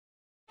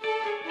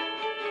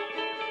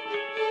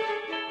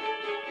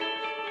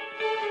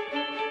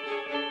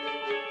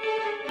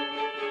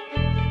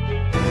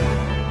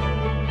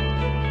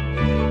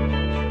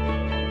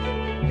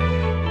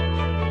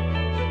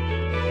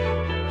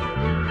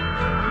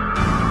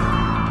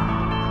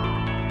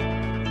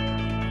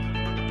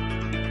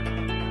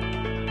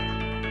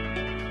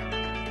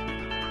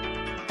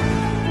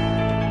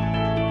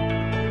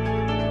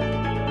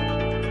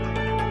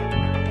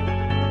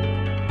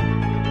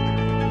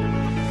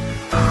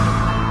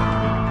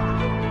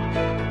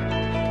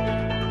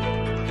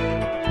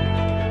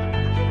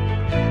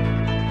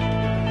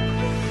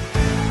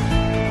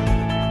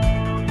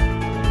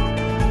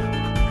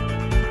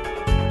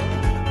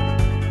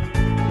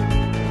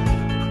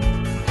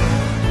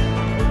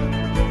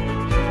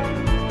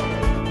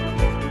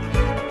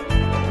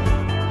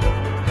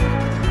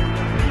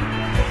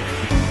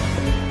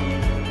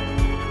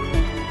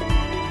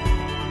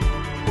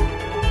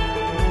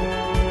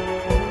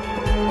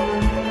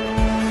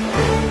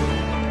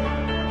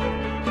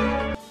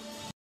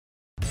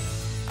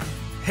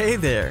Hey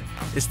there!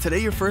 Is today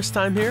your first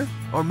time here?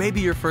 Or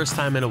maybe your first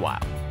time in a while?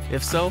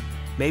 If so,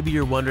 maybe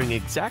you're wondering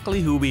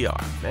exactly who we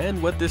are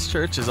and what this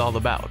church is all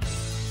about.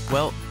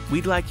 Well,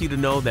 we'd like you to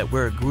know that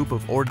we're a group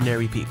of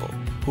ordinary people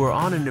who are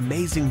on an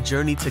amazing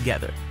journey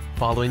together,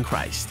 following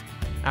Christ.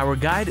 Our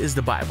guide is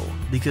the Bible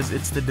because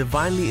it's the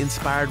divinely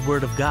inspired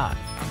Word of God,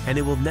 and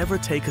it will never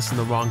take us in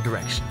the wrong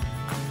direction.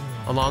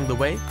 Along the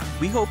way,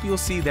 we hope you'll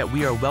see that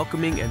we are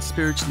welcoming and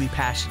spiritually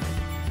passionate,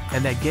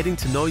 and that getting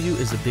to know you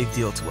is a big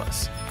deal to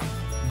us.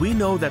 We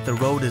know that the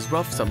road is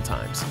rough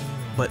sometimes,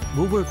 but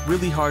we'll work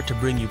really hard to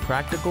bring you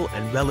practical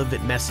and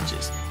relevant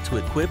messages to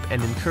equip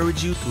and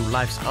encourage you through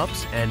life's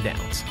ups and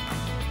downs.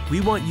 We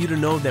want you to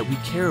know that we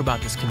care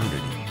about this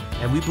community,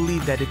 and we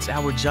believe that it's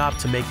our job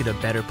to make it a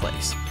better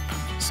place.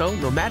 So,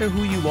 no matter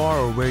who you are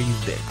or where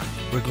you've been,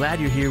 we're glad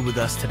you're here with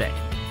us today,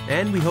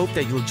 and we hope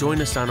that you'll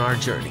join us on our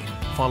journey,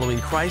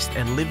 following Christ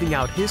and living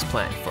out His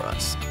plan for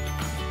us.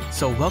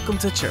 So, welcome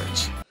to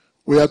church.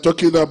 We are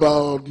talking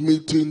about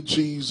meeting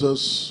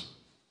Jesus,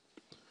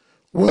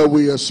 where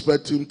we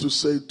expect Him to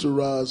say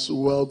to us,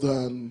 "Well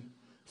done,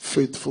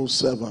 faithful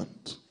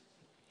servant."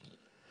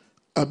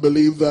 I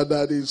believe that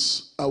that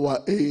is our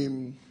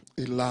aim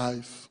in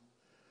life.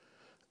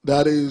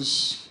 That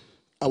is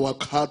our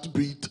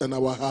heartbeat and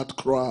our heart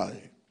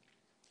cry.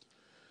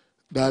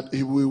 That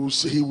He will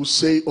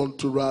say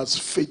unto us,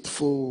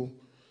 "Faithful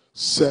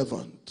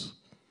servant,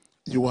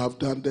 you have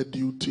done the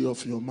duty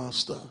of your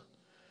master.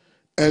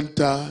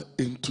 Enter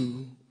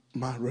into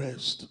my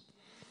rest."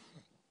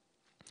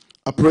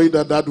 I pray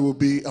that that will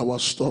be our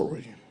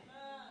story.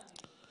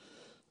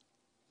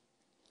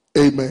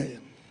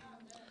 Amen.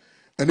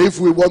 And if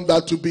we want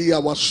that to be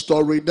our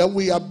story, then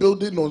we are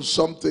building on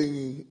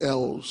something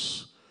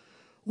else.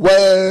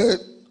 Where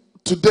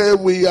today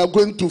we are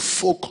going to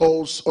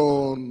focus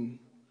on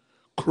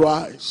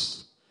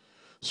Christ.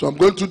 So I'm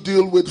going to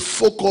deal with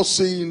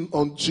focusing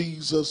on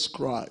Jesus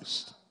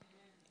Christ.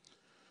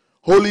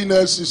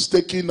 Holiness is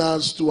taking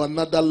us to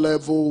another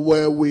level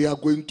where we are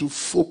going to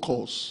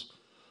focus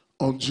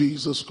on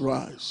Jesus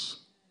Christ.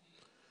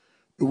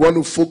 We want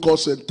to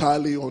focus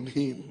entirely on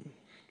Him.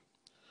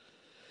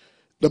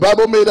 The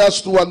Bible made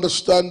us to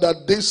understand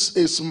that this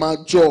is my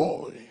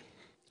joy,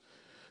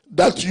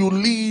 that you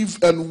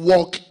live and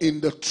walk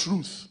in the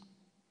truth.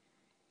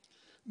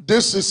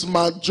 This is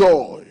my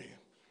joy.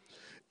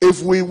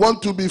 If we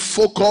want to be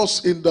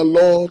focused in the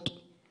Lord,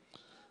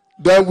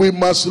 then we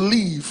must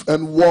live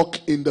and walk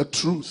in the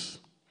truth.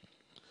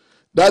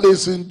 That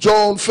is in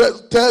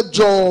 3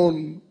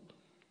 John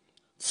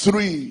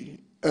 3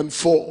 and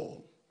 4.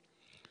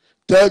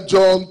 3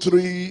 John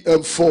 3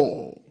 and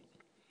 4.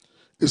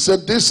 It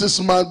said, "This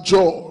is my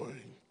joy,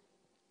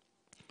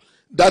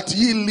 that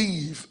ye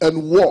live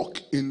and walk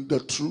in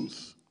the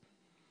truth."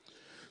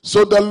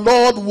 So the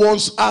Lord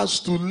wants us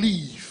to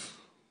live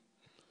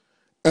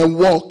and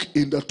walk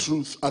in the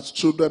truth as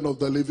children of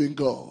the living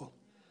God.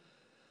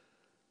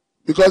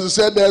 Because He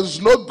said, "There's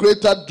no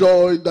greater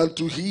joy than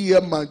to hear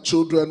my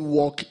children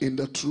walk in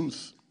the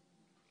truth."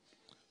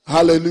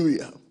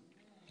 Hallelujah.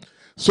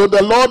 So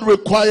the Lord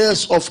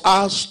requires of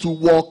us to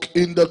walk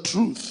in the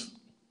truth.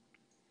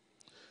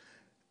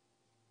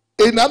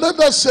 In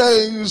another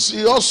sense,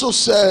 He also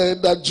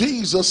said that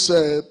Jesus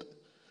said,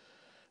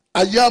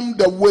 "I am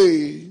the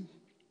way,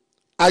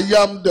 I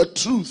am the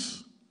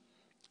truth,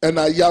 and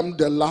I am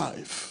the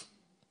life."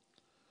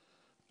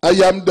 I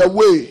am the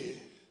way,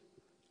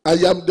 I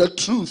am the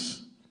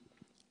truth,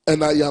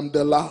 and I am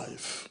the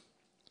life.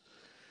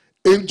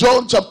 In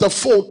John chapter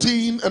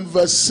 14 and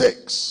verse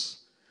 6,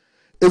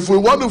 if we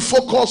want to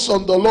focus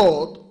on the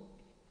Lord,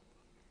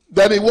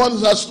 then He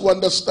wants us to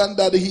understand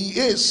that He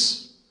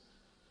is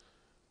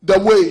the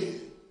way,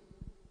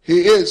 He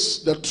is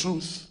the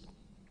truth,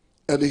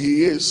 and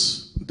He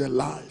is the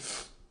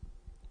life.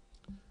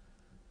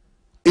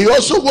 He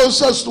also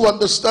wants us to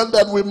understand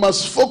that we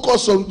must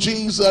focus on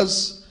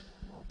Jesus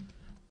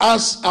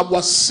as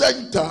our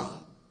center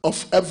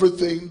of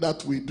everything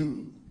that we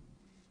do.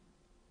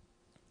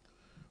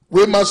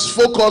 We must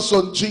focus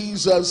on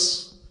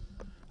Jesus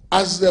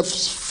as the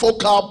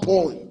focal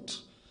point,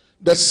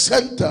 the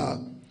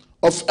center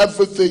of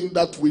everything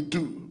that we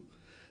do.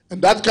 And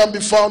that can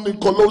be found in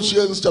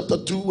Colossians chapter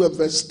 2 and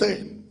verse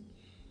 10.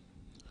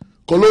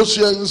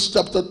 Colossians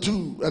chapter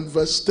 2 and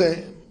verse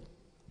 10.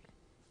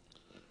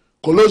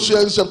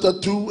 Colossians chapter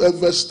 2 and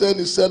verse 10,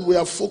 it said we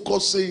are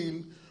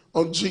focusing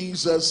on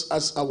Jesus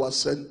as our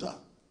center.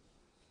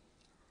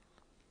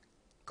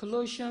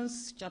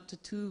 Colossians chapter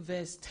 2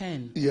 verse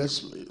 10. Yes,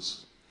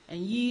 please.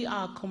 "And ye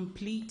are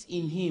complete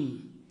in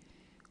Him,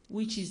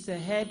 which is the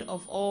head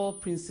of all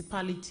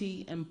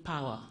principality and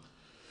power."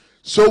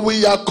 So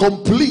we are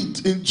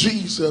complete in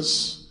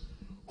Jesus,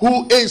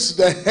 who is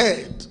the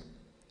head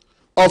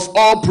of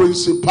all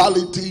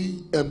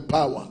principality and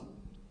power.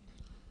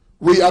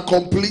 We are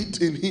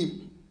complete in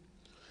Him.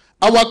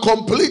 Our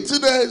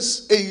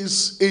completeness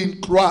is in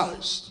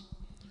Christ.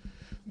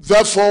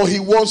 Therefore, He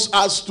wants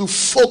us to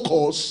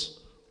focus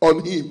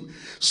on Him.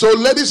 So,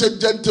 ladies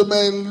and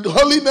gentlemen,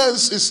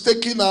 holiness is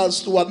taking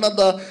us to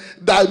another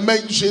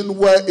dimension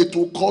where it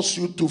will cause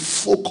you to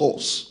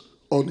focus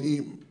on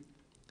him.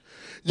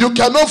 You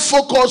cannot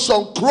focus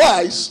on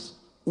Christ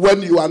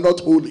when you are not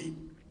holy.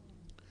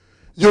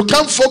 You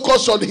can't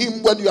focus on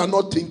him when you are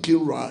not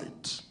thinking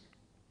right.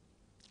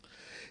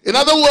 In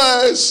other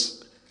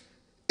words,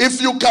 if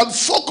you can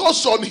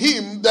focus on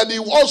him, then he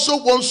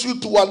also wants you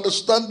to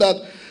understand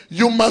that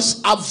you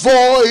must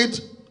avoid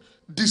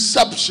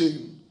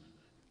deception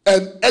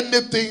and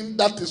anything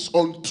that is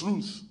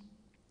untruth.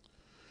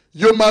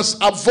 You must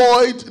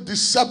avoid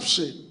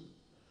deception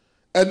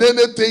and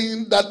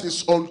anything that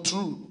is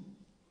untrue.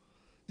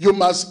 You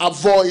must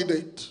avoid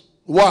it.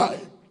 Why?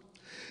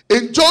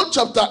 In John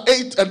chapter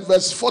 8 and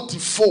verse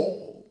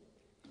 44,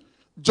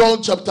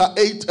 John chapter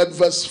 8 and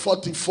verse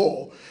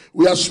 44,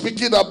 we are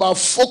speaking about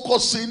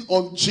focusing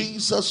on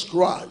Jesus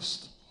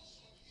Christ.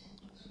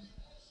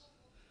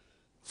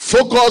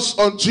 Focus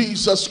on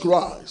Jesus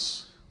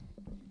Christ.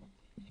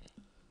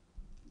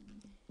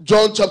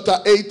 John chapter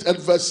 8 and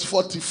verse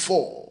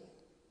 44.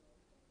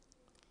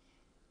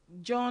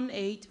 John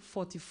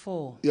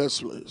 8:44.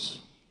 Yes, please.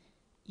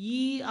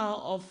 Ye are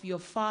of your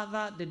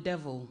father the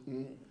devil,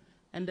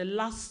 and the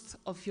lust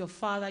of your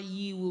father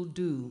ye will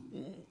do.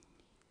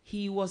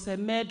 He was a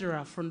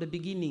murderer from the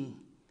beginning,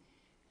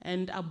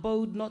 and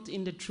abode not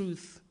in the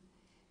truth,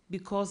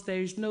 because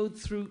there is no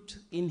truth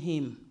in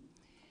him.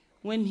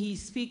 When he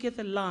speaketh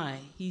a lie,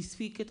 he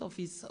speaketh of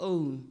his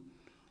own,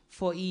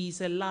 for he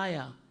is a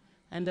liar,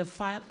 and the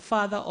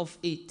father of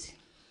it.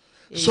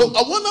 So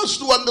I want us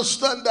to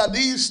understand that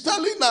he is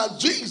telling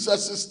us,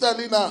 Jesus is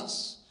telling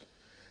us,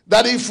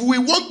 that if we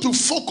want to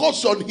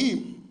focus on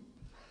him,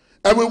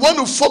 and we want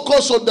to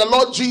focus on the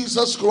Lord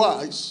Jesus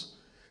Christ,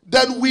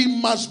 then we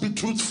must be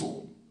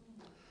truthful.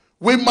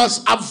 We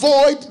must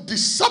avoid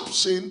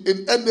deception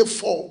in any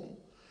form.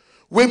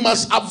 We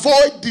must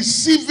avoid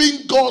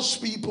deceiving God's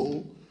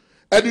people,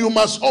 and you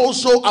must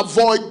also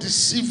avoid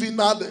deceiving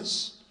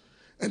others.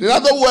 And in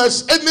other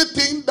words,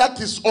 anything that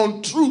is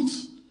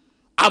untruth,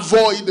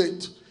 avoid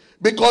it.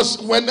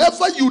 Because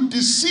whenever you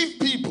deceive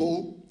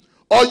people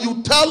or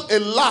you tell a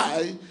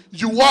lie,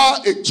 you are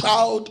a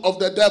child of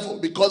the devil,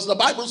 because the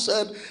Bible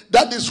said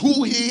that is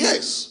who he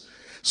is.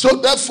 So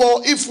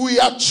therefore, if we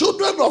are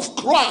children of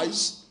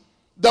Christ,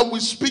 then we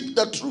speak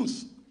the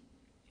truth.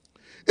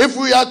 If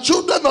we are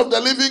children of the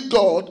living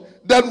God,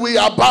 then we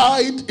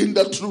abide in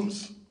the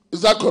truth.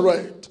 Is that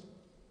correct?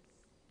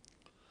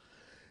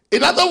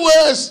 In other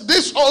words,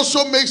 this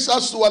also makes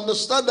us to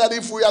understand that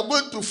if we are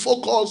going to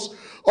focus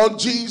on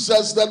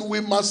Jesus, then we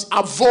must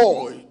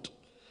avoid.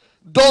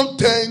 Don't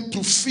turn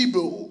to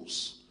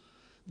fables.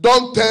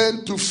 Don't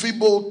turn to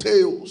feeble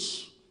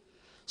tales.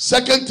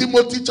 2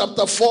 Timothy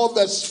chapter 4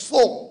 verse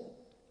 4.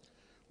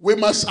 We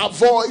must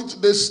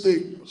avoid these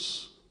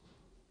things.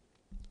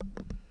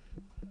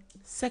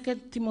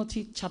 2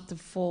 Timothy chapter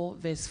 4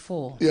 verse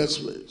 4. Yes,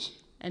 please.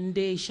 And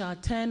they shall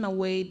turn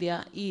away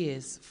their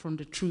ears from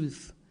the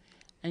truth,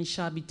 and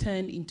shall be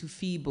turned into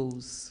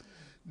fables.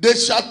 They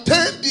shall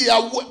turn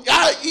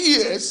their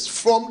ears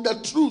from the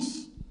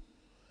truth,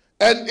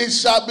 and it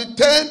shall be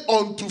turned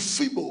unto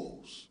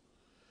fables.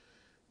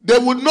 They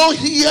will not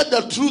hear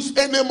the truth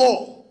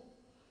anymore.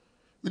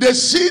 They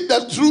see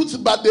the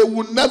truth, but they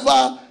will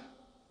never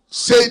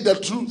say the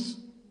truth.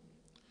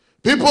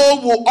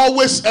 People will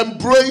always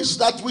embrace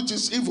that which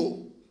is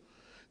evil.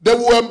 They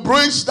will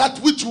embrace that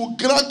which will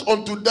grant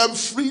unto them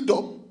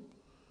freedom.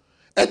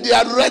 And they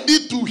are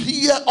ready to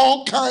hear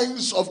all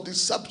kinds of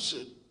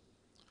deception.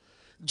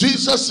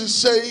 Jesus is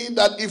saying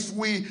that if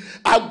we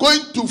are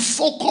going to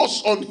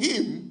focus on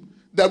him,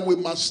 then we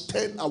must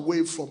turn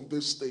away from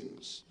these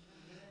things.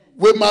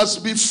 We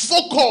must be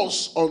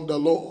focused on the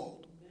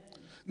Lord.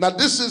 Now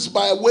this is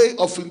by way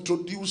of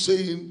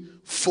introducing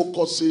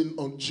focusing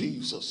on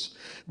Jesus.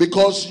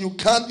 Because you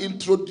can't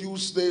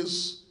introduce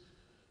this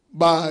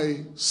by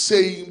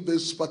saying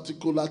these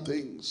particular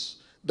things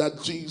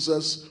that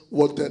Jesus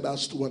wanted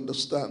us to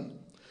understand.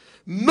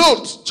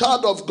 Note,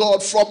 child of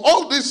God, from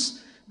all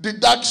these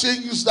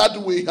deductions that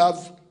we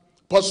have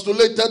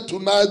postulated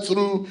tonight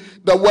through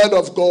the word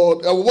of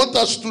God, I want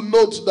us to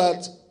note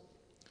that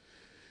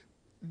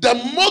the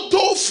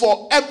motto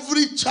for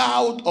every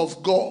child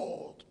of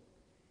God,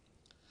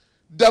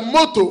 the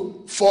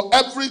motto for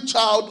every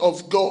child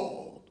of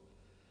God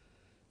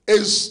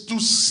is to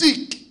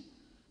seek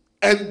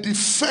and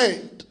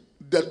defend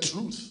the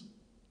truth.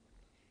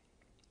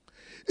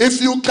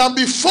 If you can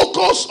be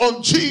focused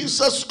on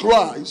Jesus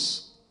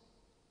Christ,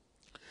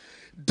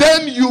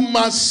 then you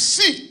must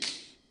seek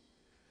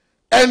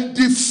and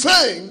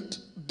defend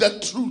the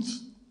truth.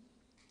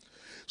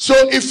 So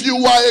if you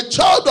are a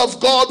child of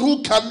God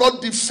who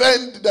cannot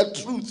defend the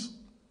truth,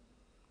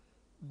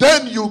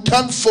 then you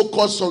can't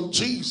focus on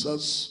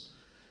Jesus.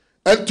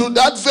 And to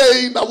that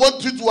vein, I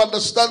want you to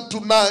understand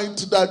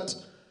tonight that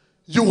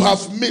you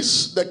have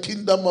missed the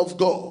kingdom of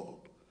God.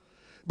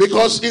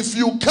 Because if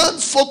you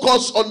can't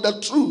focus on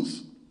the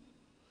truth,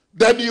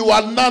 then you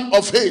are none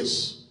of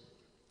his.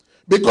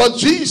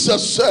 Because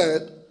Jesus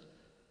said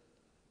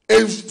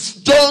in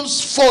John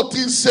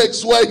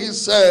 14:6, where he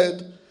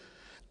said,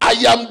 I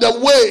am the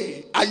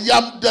way, I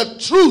am the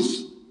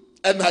truth,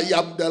 and I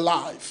am the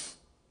life.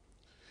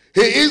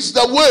 He is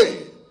the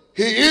way,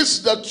 he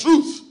is the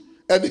truth,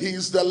 and he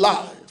is the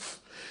life.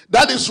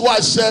 That is why I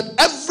said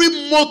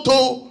every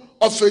motto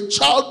of a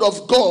child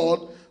of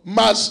God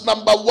must,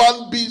 number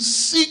one, be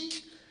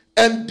seek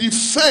and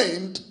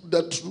defend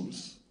the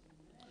truth.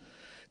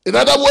 In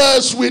other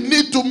words, we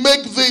need to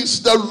make this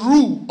the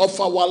rule of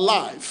our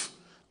life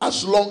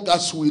as long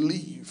as we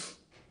live.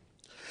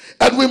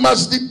 And we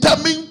must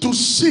determine to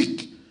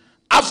seek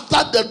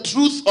after the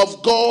truth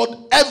of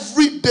God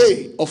every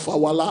day of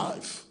our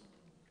life.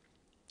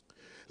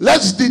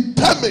 Let's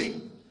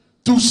determine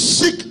to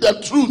seek the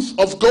truth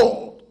of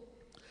God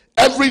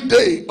every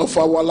day of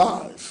our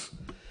life.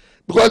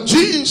 Because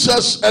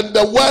Jesus and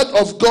the Word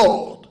of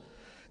God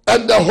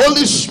and the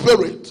Holy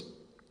Spirit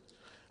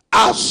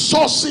are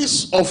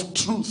sources of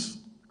truth.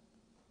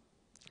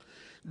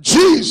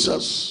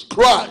 Jesus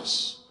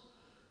Christ,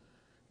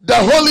 the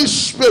Holy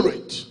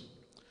Spirit,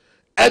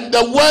 and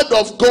the Word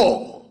of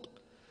God,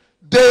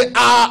 they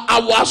are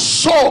our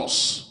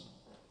source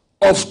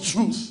of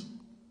truth.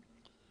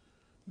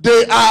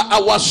 They are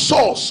our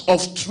source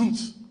of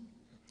truth.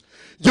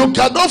 You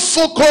cannot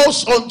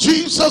focus on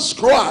Jesus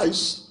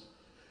Christ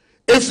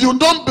if you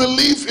don't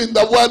believe in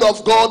the Word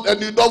of God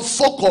and you don't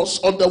focus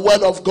on the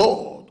Word of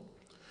God.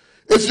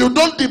 If you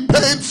don't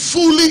depend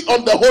fully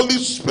on the Holy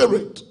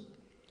Spirit,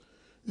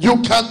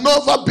 you can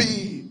never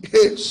be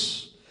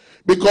his.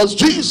 Because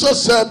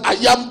Jesus said, I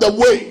am the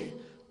way,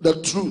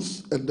 the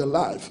truth, and the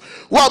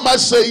life. Why am I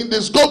saying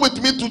this? Go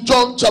with me to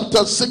John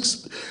chapter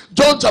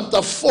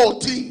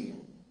 14.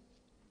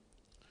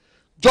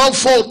 John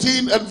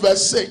 14 and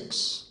verse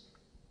 6.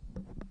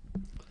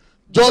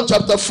 John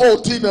chapter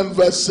 14 and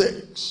verse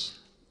 6.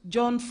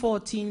 John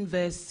 14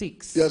 verse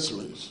 6. Yes,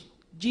 please.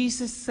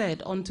 Jesus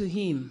said unto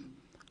him,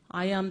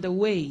 I am the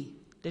way,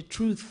 the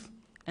truth,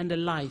 and the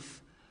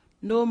life.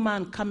 No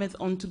man cometh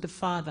unto the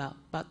Father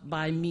but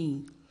by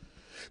me.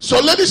 So,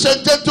 ladies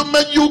and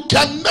gentlemen, you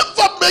can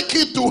never make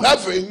it to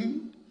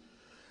heaven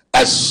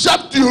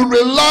except you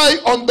rely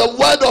on the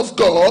Word of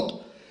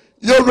God,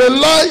 you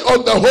rely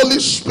on the Holy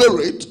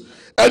Spirit,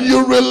 and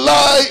you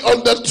rely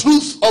on the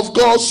truth of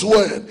God's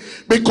Word.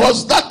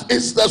 Because that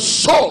is the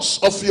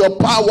source of your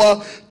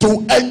power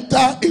to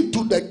enter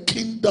into the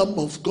kingdom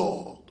of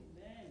God.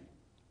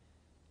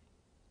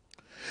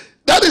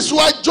 That is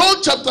why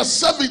John chapter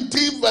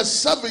 17 verse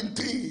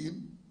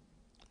 17.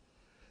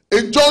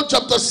 In John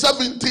chapter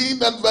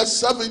 17 and verse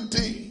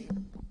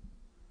 17.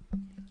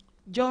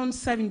 John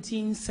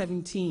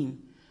 17:17.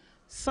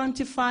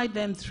 Sanctify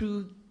them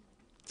through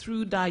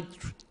thy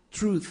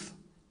truth.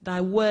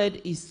 Thy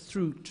word is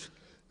truth.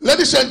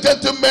 Ladies and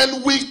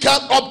gentlemen, we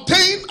can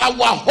obtain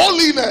our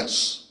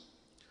holiness,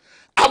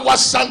 our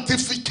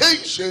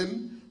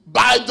sanctification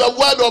by the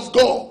Word of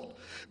God.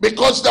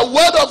 Because the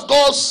Word of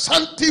God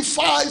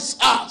sanctifies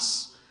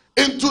us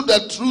into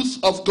the truth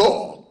of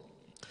God.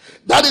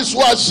 That is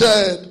why I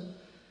said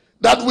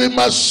that we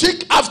must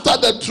seek after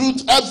the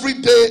truth every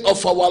day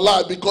of our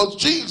life. Because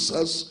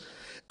Jesus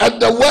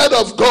and the Word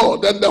of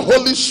God and the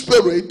Holy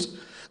Spirit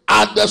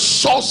are the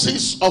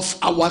sources of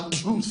our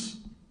truth.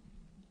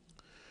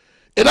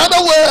 In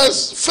other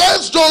words,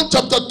 1 John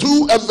chapter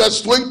 2 and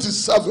verse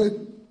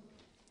 27.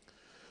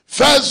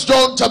 1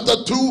 John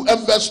chapter 2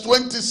 and verse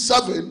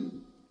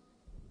 27.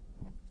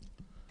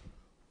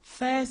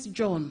 1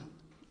 John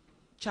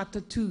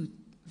chapter 2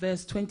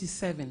 verse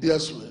 27.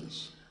 Yes,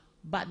 please.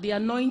 But the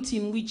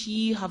anointing which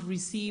ye have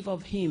received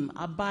of him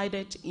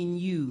abideth in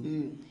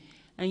you,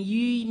 and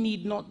ye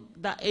need not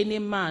that any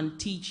man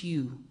teach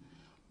you.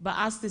 But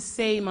as the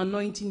same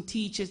anointing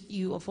teacheth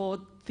you of all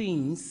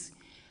things,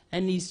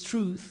 and is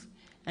truth,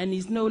 and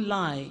is no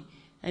lie,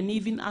 and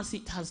even as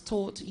it has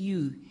taught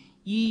you,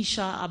 ye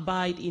shall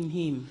abide in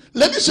him.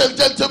 Ladies and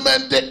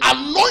gentlemen, the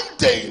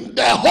anointing,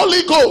 the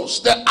Holy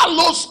Ghost, the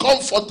Allos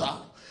Comforter,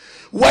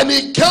 when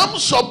he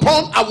comes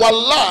upon our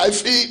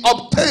life, we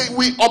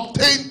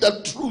obtain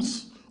the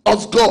truth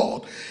of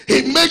God.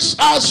 He makes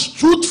us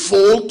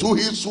truthful to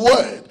his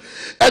word.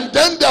 And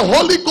then the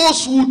Holy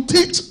Ghost will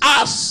teach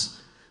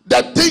us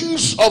the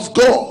things of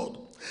God.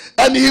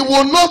 And he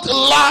will not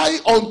lie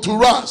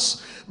unto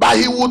us, but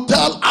he will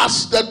tell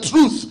us the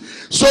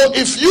truth. So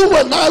if you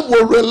and I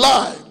will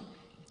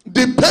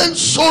depend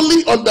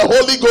solely on the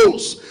Holy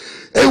Ghost,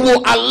 it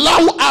will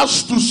allow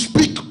us to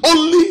speak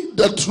only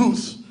the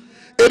truth.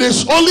 It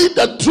is only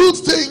the true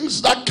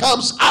things that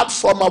comes out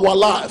from our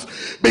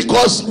life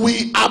because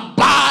we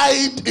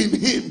abide in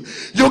him.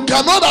 You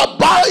cannot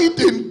abide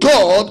in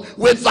God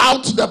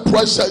without the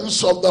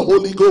presence of the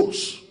Holy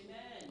Ghost.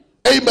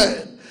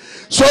 Amen.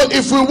 So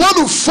if we want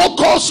to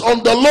focus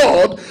on the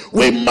Lord,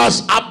 we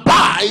must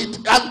abide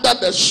under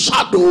the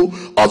shadow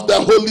of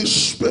the Holy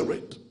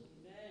Spirit.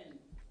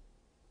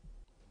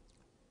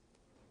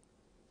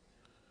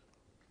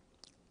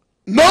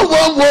 No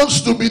one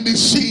wants to be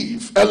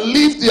deceived and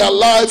live their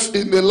life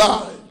in a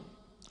lie,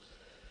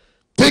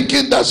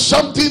 thinking that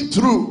something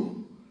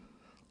true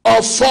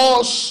or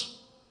false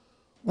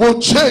will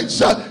change.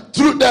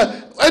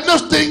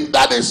 anything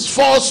that is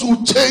false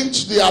will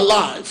change their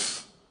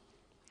life.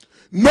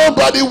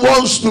 Nobody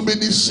wants to be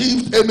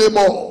deceived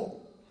anymore.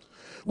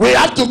 We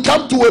have to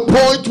come to a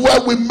point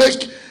where we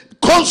make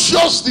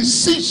conscious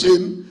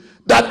decision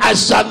that I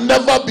shall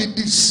never be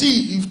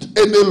deceived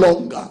any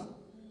longer.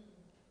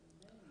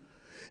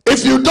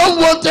 If you don't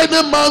want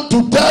any man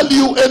to tell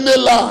you any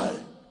lie,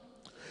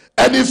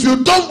 and if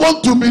you don't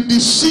want to be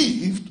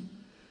deceived,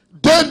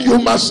 then you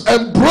must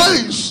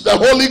embrace the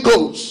Holy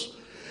Ghost.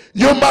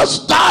 You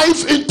must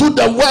dive into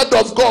the Word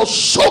of God,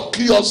 soak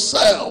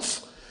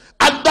yourself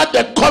under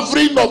the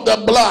covering of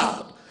the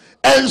blood,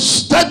 and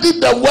study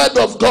the Word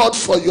of God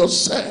for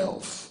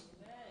yourself,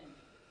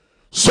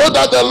 so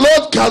that the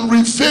Lord can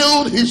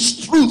reveal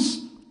His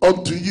truth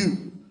unto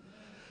you.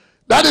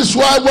 That is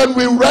why when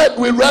we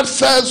read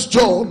First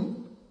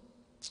John,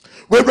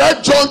 we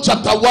read John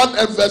chapter 1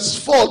 and verse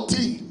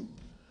 14.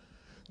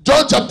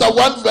 John chapter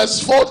 1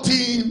 verse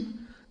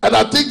 14 and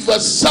I think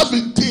verse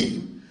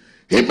 17.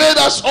 He made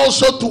us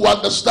also to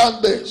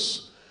understand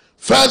this.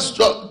 First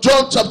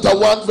John chapter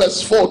 1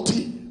 verse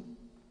 14.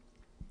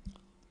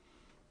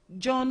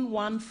 John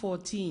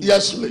 1:14.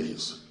 Yes,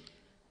 please.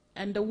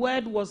 And the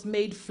Word was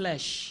made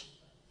flesh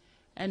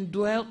and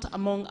dwelt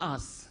among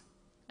us,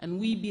 and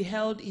we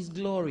beheld his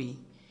glory,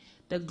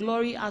 the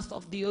glory as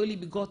of the only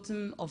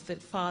begotten of the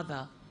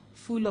Father,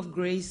 full of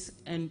grace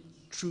and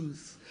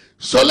truth.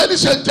 So,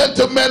 ladies and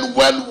gentlemen,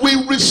 when we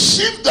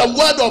receive the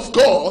Word of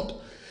God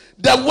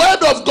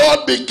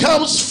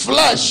becomes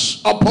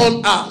flesh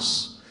upon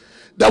us.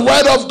 The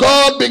Word of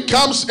God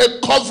becomes a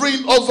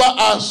covering over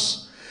us.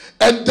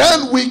 And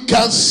then we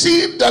can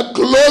see the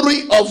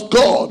glory of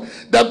God,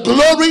 the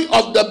glory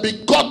of the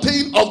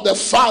begotten of the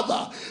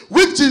Father,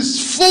 which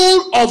is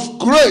full of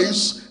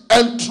grace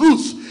and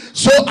truth.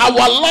 So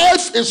our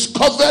life is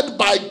covered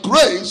by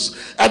grace,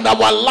 and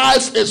our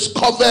life is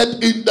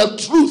covered in the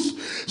truth.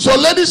 So,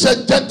 ladies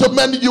and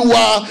gentlemen, you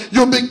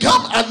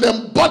become an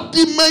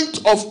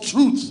embodiment of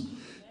truth.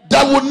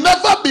 There will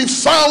never be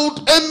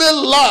found any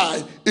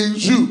lie in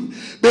you,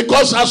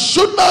 because as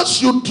soon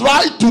as you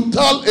try to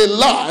tell a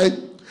lie,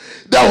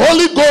 the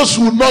Holy Ghost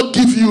will not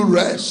give you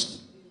rest.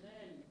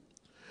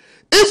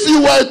 If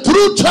you are a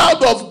true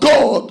child of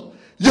God,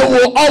 you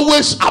will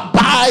always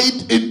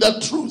abide in the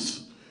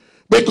truth,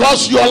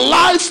 because your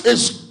life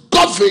is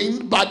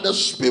governed by the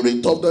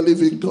Spirit of the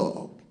living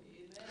God.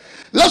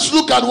 Let's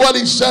look at what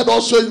he said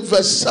also in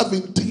verse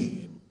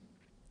 17.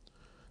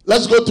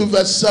 Let's go to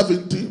verse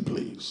 17,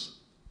 please.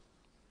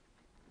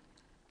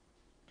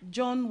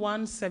 John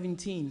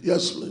 1:17.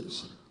 Yes,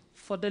 please.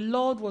 For the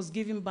Lord was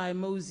given by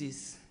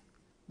Moses,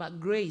 but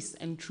grace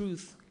and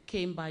truth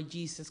came by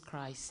Jesus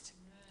Christ.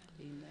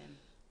 Amen.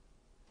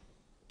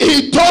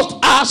 He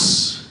taught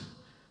us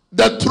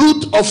the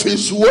truth of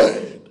his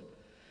word.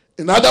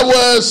 In other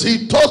words,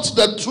 he taught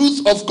the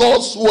truth of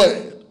God's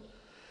word.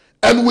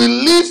 And we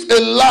live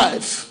a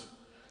life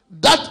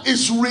that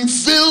is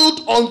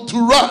revealed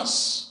unto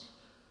us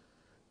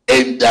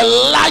in the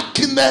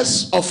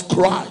likeness of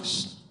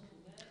Christ.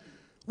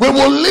 We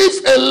will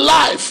live a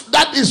life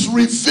that is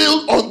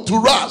revealed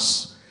unto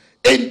us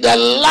in the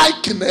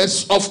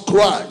likeness of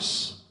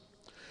Christ.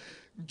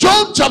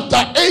 John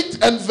chapter 8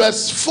 and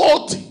verse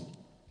 40.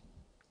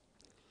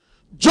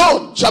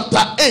 John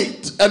chapter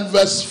 8 and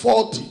verse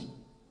 40.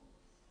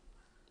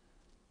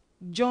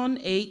 John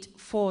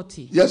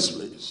 8:40. Yes,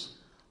 please.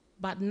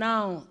 But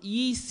now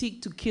ye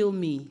seek to kill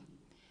me,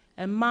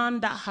 a man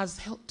that has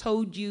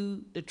told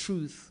you the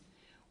truth,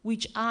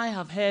 which I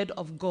have heard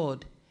of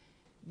God.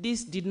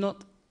 This did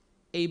not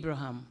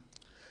Abraham.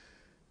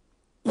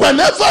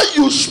 Whenever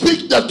you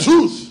speak the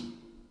truth,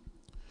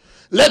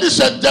 ladies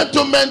and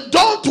gentlemen,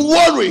 don't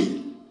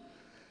worry.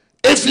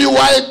 If you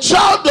are a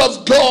child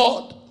of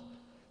God,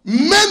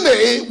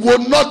 many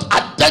will not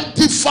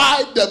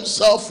identify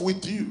themselves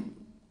with you.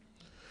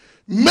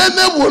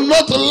 Many will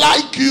not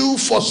like you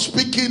for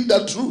speaking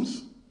the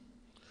truth.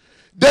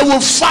 They will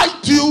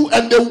fight you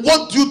and they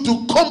want you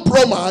to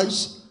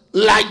compromise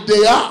like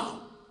they are.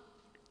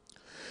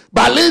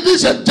 But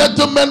ladies and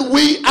gentlemen,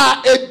 we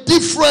are a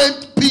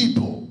different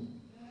people.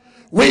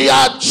 We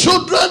are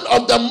children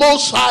of the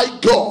Most High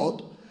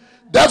God.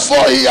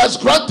 Therefore, he has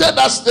granted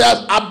us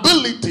the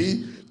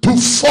ability to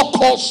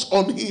focus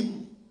on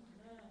him.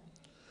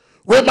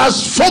 We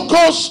must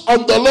focus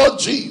on the Lord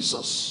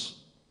Jesus,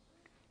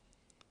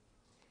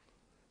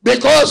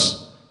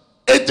 because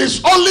it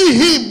is only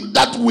him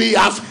that we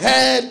have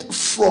heard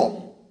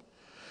from.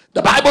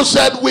 The Bible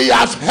said we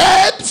have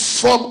heard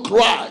from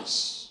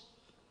Christ.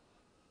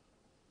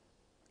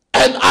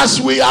 And as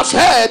we have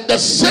heard, the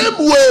same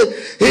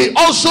way he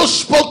also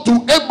spoke to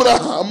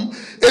Abraham,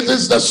 it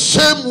is the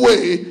same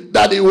way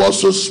that he will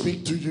also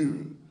speak to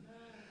you.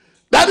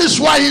 That is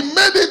why he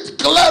made it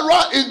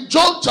clearer in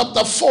John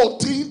chapter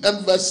 14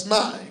 and verse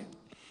 9.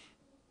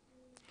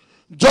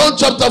 John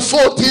chapter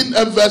 14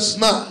 and verse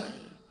 9.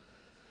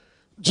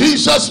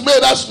 Jesus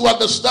made us to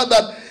understand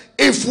that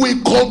if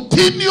we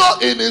continue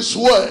in his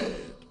word.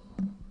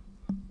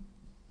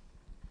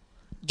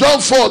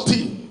 John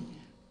 14.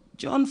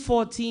 John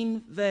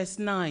 14 verse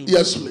 9.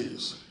 Yes,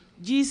 please.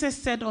 Jesus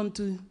said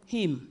unto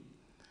him,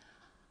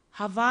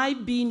 Have I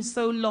been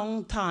so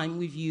long time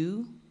with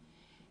you,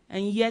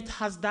 and yet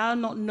hast thou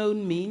not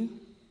known me?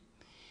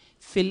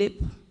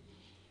 Philip,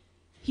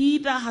 he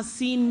that has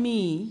seen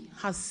me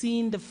has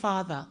seen the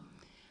Father.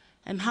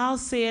 And how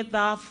sayest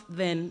thou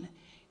then,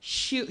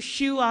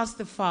 shew us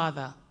the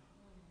Father?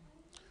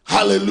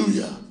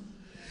 Hallelujah.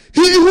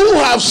 He who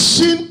has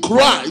seen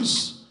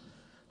Christ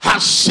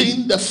has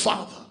seen the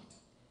Father.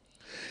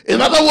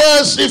 In other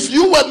words, if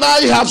you and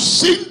I have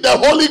seen the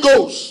Holy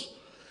Ghost,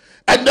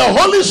 and the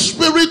Holy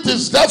Spirit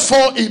is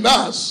therefore in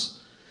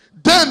us,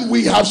 then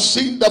we have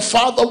seen the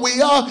Father.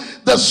 We are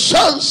the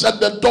sons and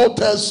the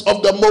daughters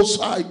of the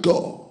Most High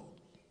God.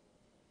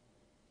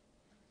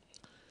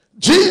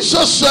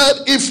 Jesus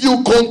said, if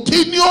you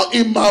continue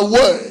in my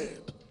word,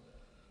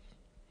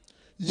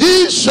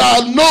 ye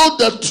shall know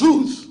the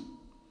truth,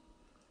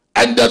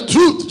 and the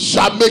truth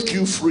shall make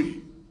you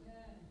free.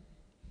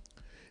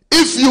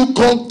 If you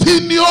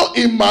continue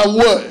in my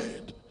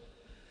word,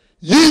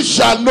 ye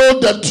shall know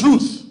the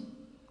truth,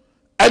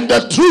 and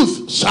the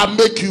truth shall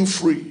make you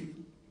free.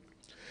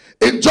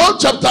 In John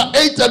chapter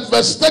 8 and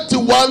verse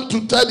 31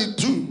 to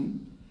 32,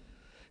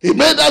 he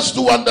made us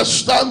to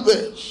understand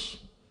this.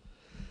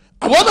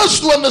 I want us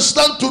to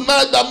understand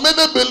tonight that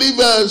many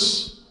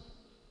believers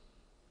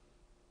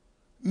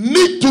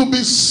need to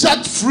be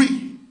set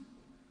free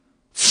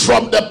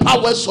from the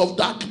powers of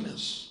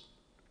darkness.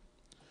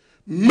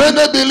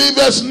 Many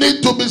believers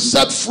need to be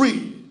set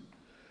free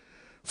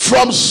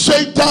from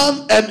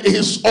Satan and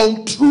his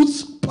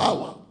untruth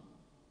power.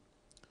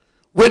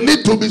 We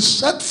need to be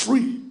set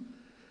free.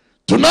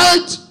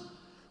 Tonight,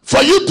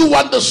 for you to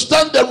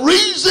understand the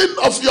reason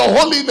of your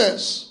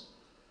holiness,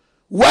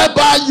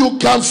 whereby you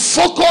can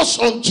focus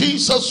on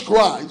Jesus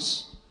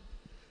Christ,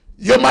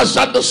 you must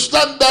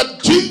understand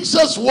that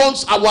Jesus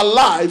wants our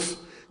life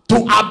to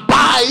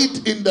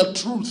abide in the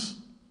truth.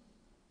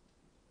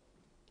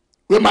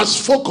 We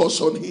must focus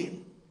on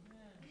him.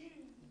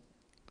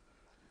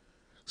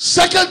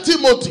 2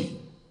 Timothy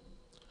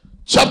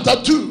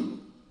chapter 2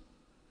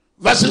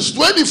 verses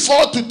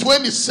 24 to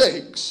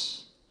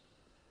 26.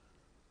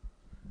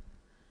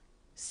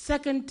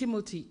 2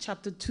 Timothy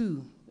chapter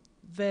 2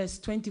 verse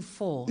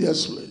 24.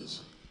 Yes,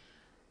 please.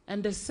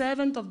 And the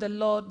servant of the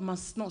Lord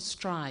must not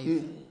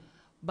strive,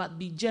 but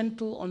be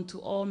gentle unto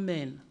all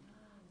men,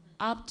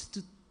 apt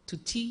to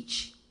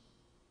teach,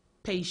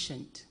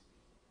 patient,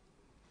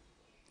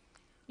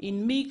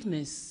 in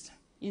meekness,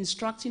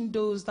 instructing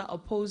those that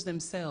oppose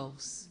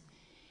themselves,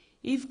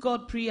 if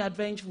God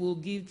peradventure will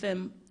give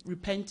them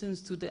repentance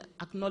to the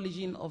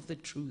acknowledging of the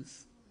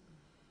truth,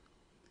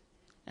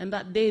 and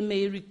that they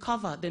may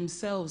recover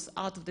themselves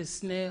out of the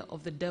snare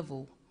of the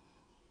devil,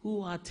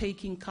 who are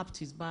taken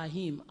captives by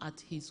him at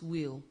his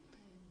will.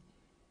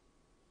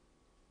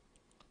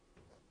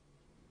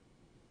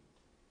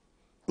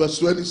 Verse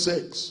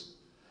 26.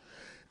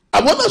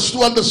 I want us to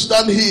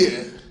understand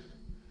here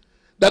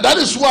that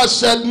is why I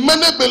said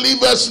many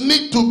believers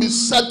need to be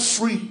set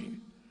free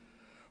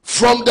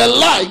from the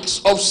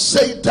likes of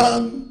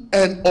Satan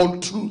and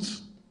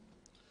untruth.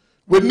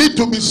 We need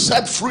to be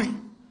set free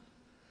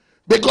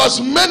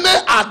because many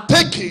are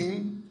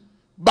taken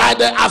by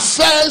the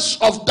affairs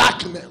of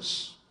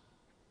darkness.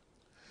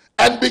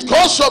 And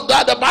because of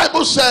that, the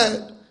Bible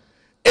said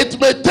it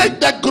may take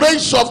the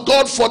grace of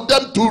God for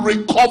them to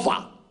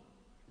recover.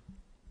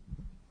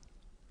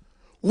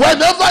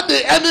 Whenever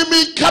the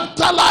enemy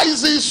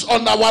capitalizes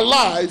on our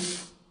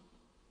life,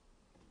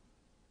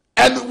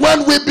 and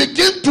when we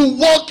begin to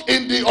walk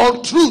in the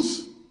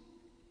untruth,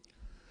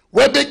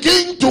 we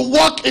begin to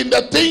walk in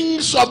the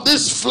things of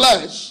this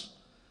flesh,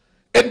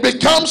 it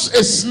becomes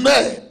a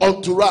snare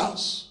unto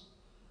us.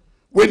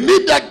 We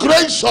need the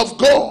grace of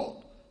God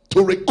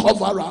to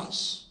recover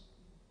us.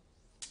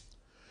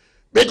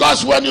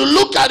 Because when you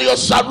look at your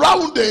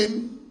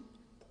surrounding,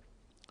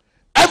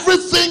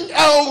 everything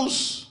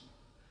else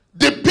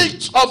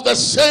depicts of the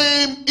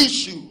same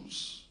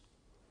issues.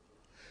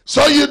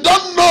 So you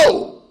don't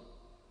know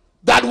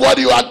that what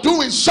you are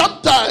doing,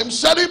 sometimes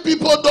certain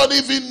people don't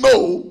even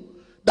know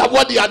that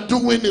what they are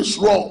doing is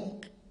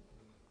wrong.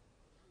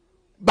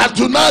 But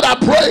tonight I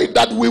pray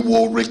that we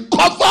will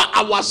recover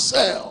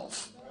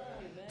ourselves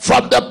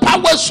from the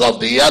powers of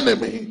the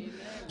enemy,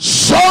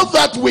 so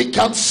that we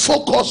can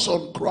focus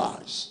on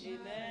Christ.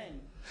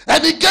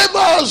 And he gave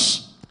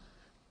us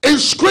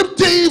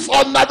inscriptive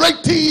or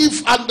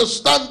narrative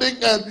understanding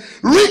and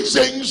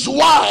reasons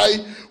why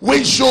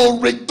we should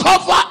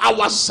recover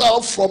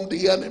ourselves from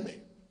the enemy.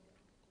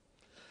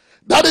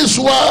 That is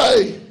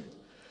why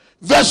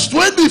verse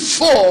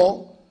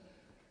 24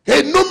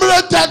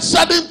 enumerated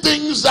certain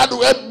things that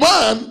a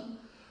man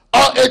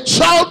or a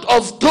child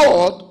of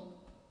God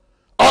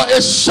or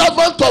a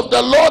servant of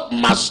the Lord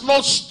must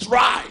not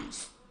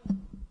strive,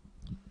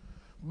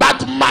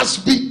 but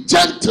must be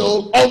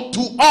gentle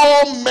unto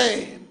all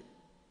men,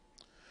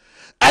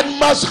 and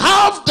must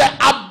have the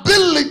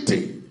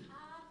ability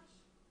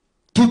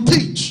to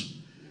teach.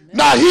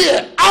 Now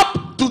here,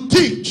 up to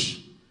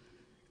teach,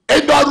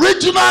 in the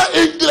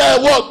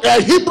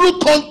original Hebrew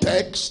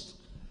context,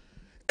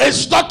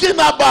 is talking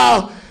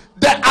about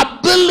the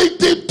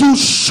ability to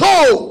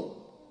show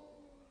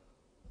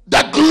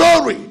the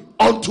glory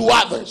unto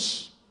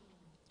others.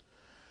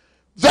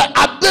 The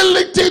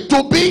ability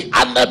to be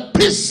an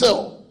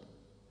epistle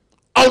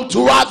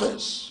unto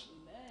others.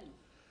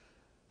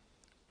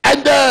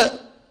 And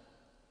the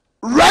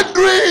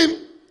rendering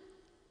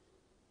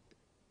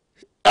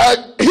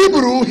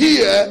Hebrew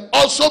here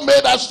also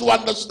made us to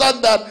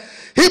understand that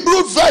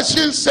Hebrew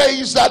version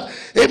says that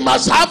he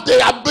must have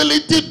the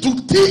ability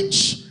to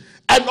teach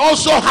and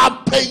also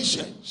have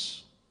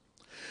patience.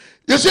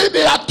 You see,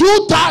 there are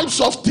two types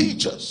of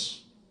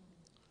teachers.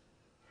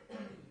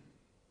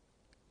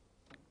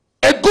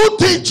 A good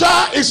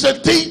teacher is a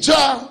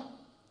teacher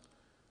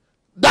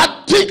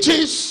that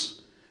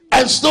teaches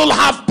and still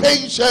have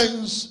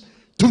patience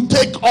to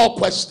take all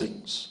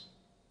questions.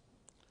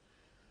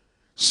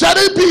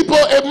 Certain people,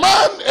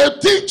 a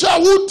teacher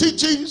who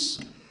teaches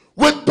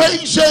with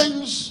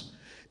patience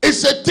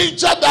is a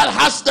teacher that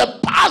has the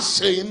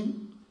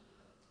passion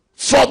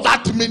for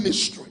that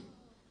ministry.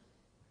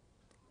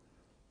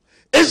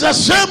 It's the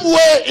same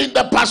way in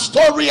the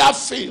pastoral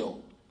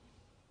field.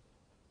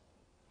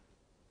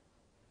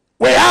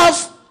 We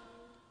have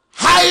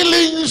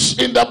hirelings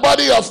in the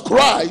body of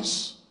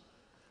Christ,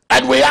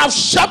 and we have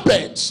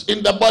shepherds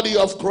in the body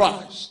of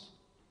Christ.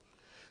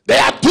 They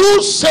are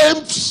two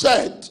same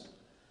set,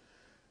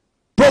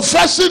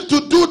 professing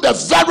to do the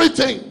very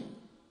thing,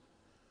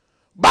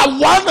 but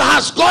one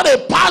has got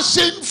a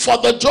passion for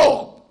the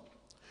job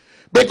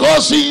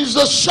because he is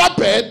a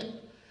shepherd.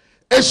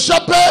 A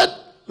shepherd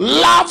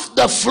loves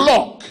the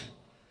flock,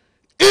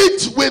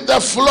 eat with the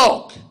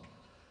flock,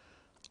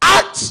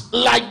 act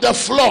like the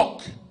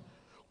flock,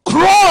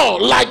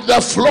 crawl like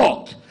the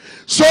flock.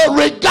 So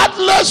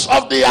regardless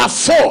of their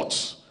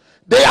faults,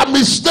 their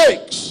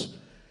mistakes,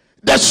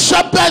 the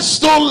shepherd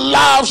still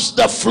loves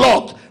the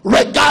flock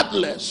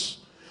regardless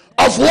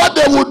of what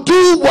they will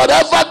do,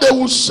 whatever they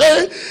will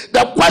say,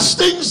 the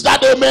questions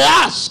that they may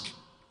ask.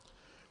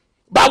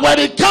 But when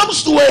it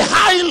comes to a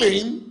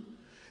hireling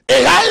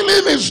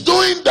is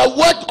doing the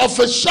work of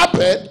a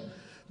shepherd,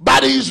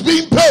 but he is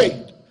being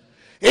paid.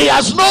 He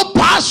has no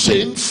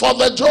passion for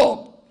the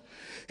job.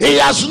 He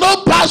has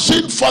no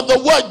passion for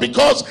the work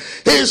because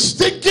he is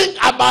thinking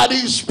about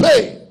his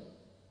pay.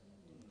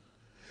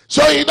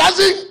 So he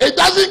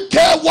doesn't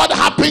care what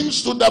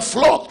happens to the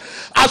flock,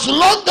 as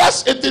long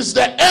as it is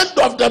the end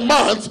of the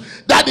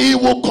month that he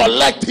will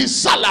collect his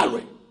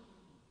salary.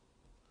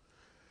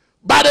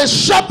 But a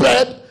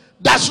shepherd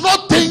does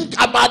not think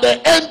about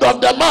the end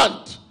of the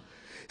month.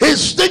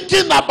 He's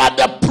thinking about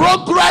the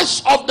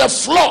progress of the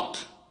flock.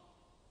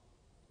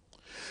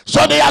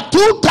 So there are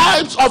two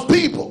types of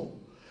people.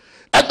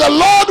 And the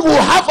Lord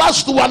will have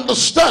us to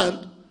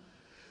understand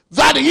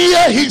that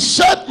here he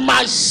said,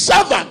 my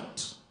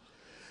servant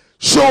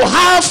shall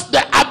have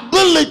the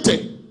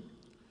ability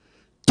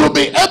to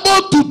be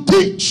able to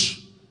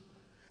teach,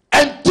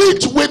 and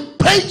teach with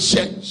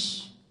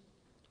patience.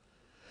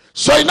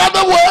 So in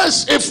other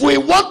words, if we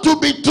want to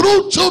be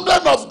true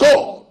children of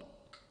God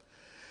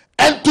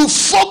and to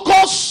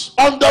focus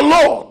on the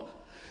Lord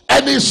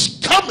and his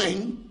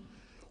coming,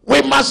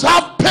 we must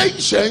have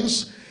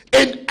patience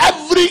in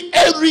every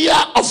area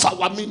of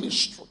our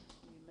ministry.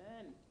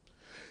 Amen.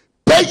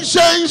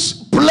 Patience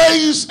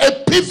plays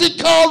a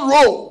pivotal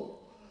role,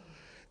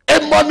 a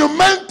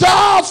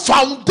monumental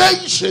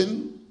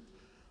foundation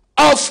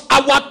of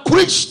our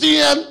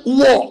Christian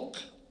walk.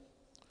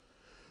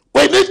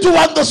 We need to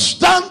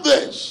understand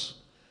this,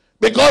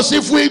 because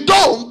if we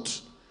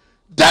don't,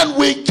 then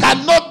we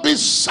cannot be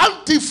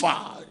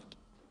sanctified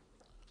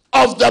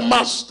of the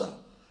Master.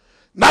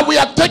 Now we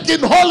are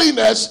taking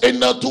holiness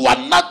into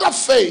another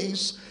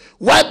phase,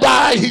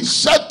 whereby he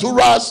said to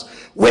us,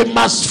 we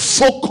must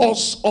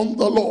focus on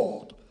the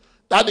Lord.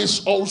 That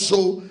is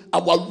also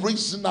our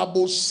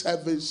reasonable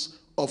service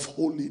of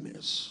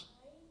holiness.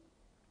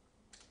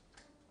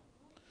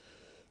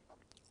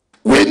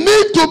 We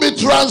need to be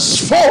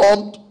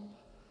transformed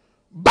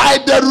by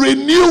the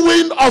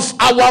renewing of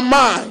our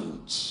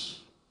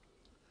minds.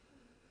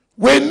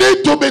 We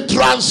need to be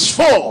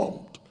transformed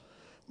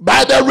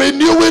by the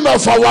renewing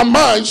of our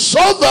minds, so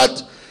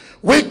that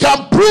we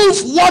can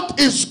prove what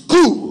is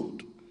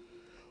good,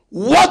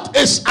 what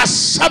is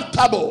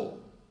acceptable,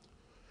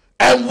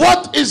 and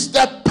what is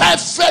the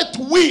perfect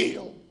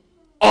will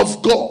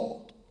of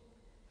God.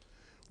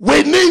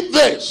 We need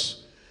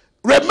this.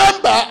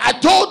 Remember, I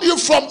told you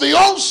from the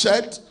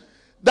onset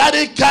that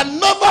it can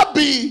never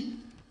be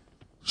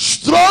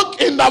strong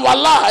in our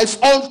life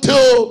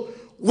until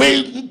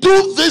we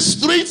do these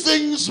three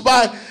things: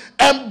 by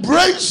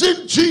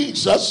embracing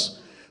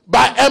Jesus,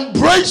 by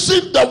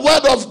embracing the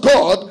word of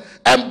God,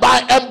 and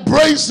by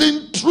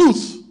embracing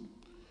truth.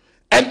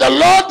 And the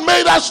Lord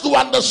made us to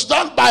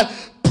understand by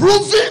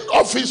proving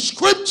of his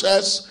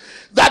scriptures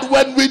that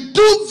when we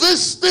do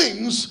these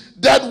things,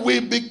 then we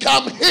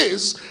become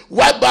his,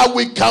 whereby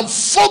we can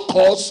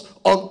focus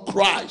on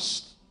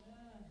Christ,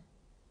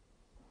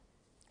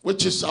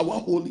 which is our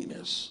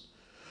holiness.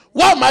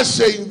 Why am I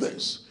saying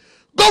this?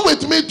 Go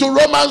with me to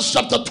Romans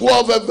chapter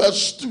 12 and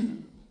verse 2.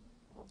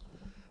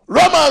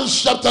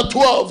 Romans chapter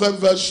 12 and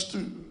verse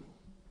 2.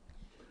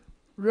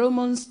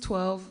 Romans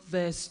 12,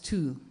 verse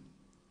 2.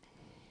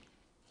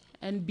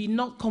 And be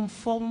not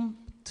conformed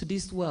to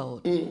this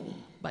world,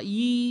 but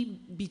ye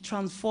be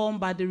transformed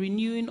by the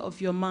renewing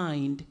of your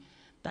mind,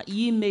 that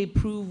ye may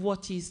prove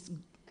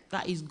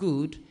that is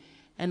good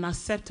and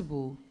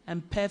acceptable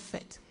and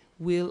perfect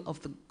will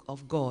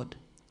of God.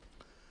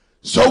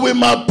 So we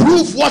must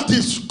prove what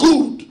is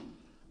good,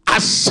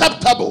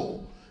 acceptable,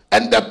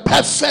 and the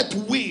perfect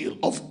will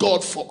of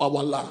God for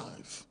our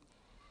life.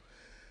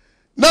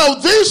 Now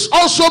this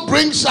also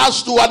brings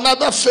us to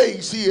another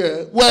phase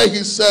here, where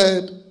he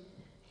said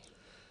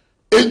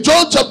in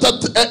John chapter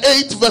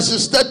 8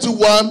 verses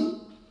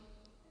 31,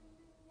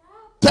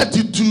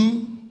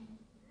 32,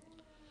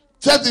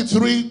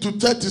 33 to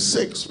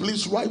 36.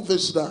 Please write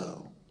this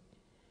down.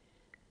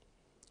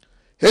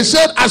 He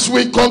said, as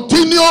we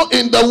continue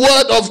in the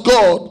word of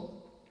God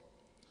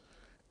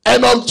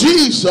and of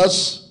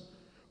Jesus,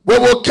 we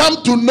will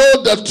come to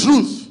know the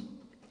truth,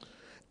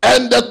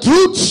 and the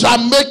truth shall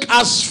make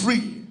us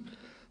free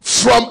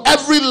from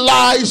every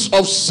lies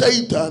of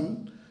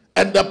Satan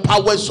and the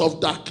powers of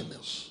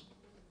darkness.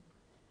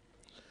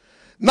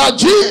 Now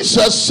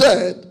Jesus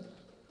said,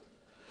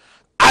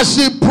 as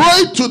he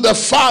prayed to the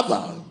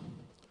Father,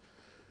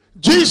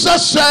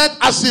 Jesus said,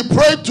 as he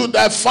prayed to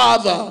the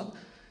Father,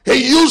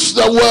 he used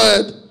the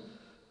word,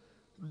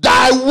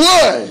 thy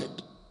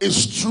word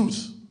is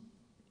truth.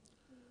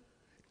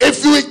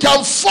 If we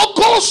can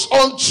focus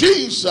on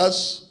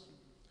Jesus,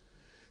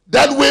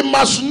 then we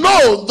must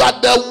know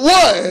that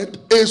the word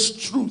is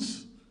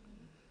truth.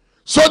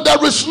 So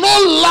there is no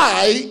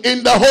lie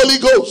in the Holy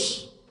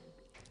Ghost.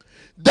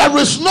 There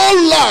is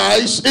no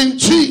lies in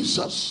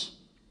Jesus.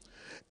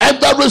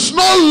 And there is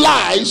no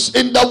lies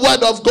in the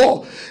word of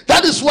God.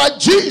 That is why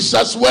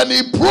Jesus, when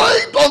he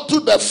prayed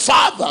unto the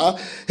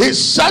Father, he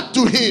said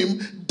to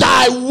him,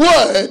 thy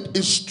word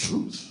is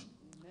truth.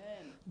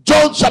 Amen.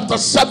 John chapter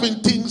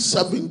 17,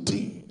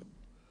 17.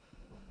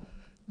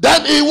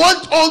 Then he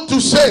went on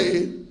to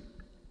say,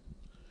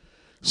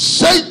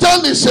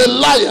 Satan is a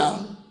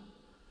liar,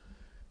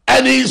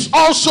 and he is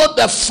also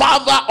the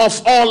father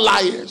of all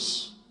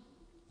liars.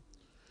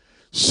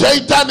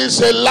 Satan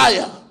is a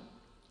liar,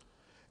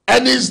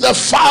 and is the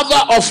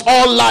father of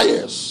all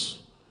liars.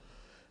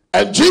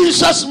 And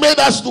Jesus made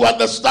us to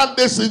understand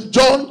this in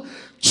John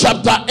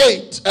chapter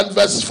 8 and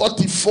verse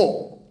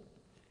 44.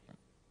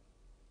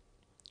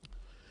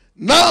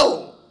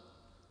 Now,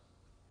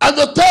 at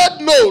the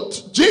third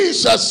note,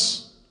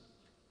 Jesus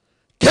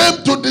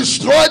came to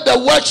destroy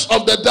the works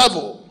of the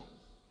devil,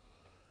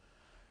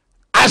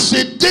 as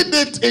he did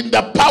it in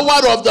the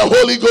power of the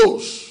Holy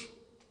Ghost.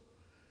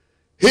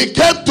 He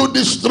came to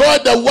destroy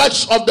the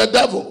works of the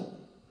devil.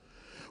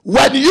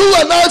 When you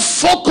and I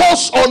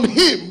focus on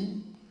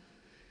him,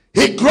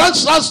 he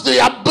grants us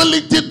the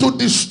ability to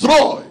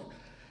destroy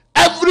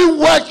every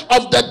work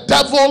of the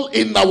devil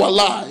in our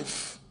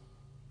life.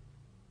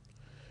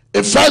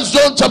 In 1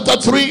 John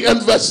chapter 3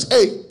 and verse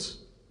 8.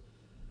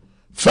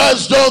 1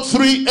 John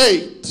 3,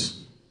 8.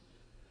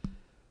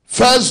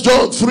 1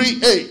 John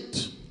 3,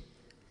 8.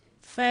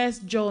 1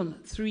 John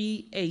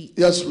 3, 8.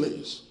 Yes,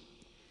 please.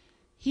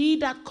 He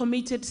that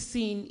committed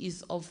sin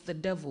is of the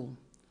devil,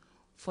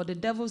 for the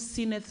devil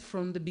sinneth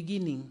from the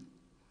beginning.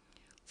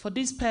 For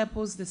this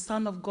purpose the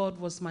Son of God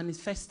was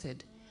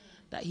manifested,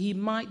 that he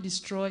might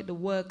destroy the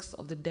works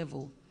of the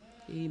devil.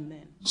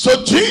 Amen.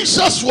 So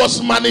Jesus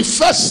was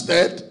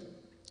manifested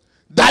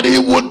that he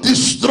would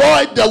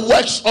destroy the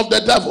works of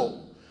the devil.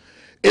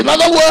 In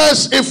other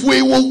words, if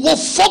we will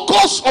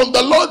focus on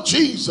the Lord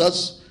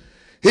Jesus,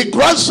 he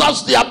grants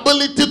us the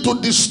ability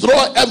to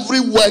destroy every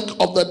work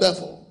of the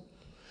devil.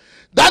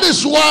 That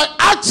is why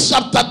Acts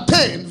chapter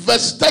 10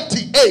 verse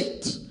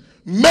 38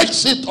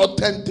 makes it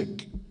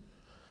authentic.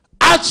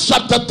 Acts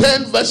chapter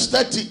 10 verse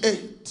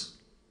 38.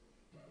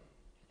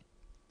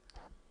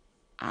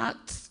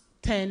 Acts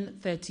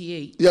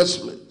 10:38. Yes,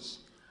 please.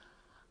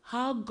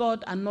 How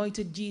God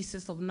anointed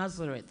Jesus of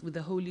Nazareth with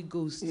the Holy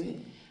Ghost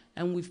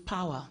and with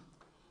power,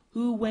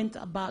 who went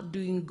about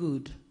doing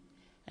good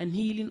and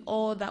healing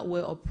all that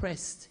were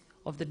oppressed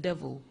of the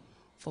devil,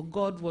 for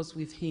God was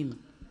with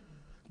him.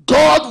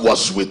 God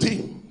was with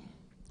him.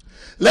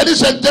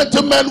 Ladies and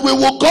gentlemen, we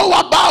will go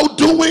about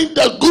doing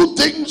the good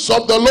things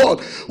of the Lord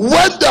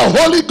when the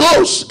Holy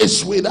Ghost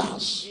is with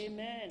us.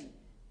 Amen.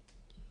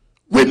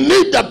 We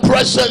need the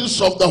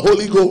presence of the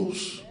Holy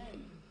Ghost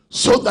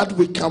so that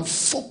we can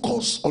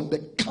focus on the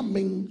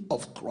coming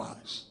of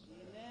Christ.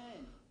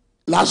 Amen.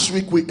 Last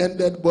week we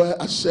ended where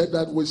I said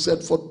that we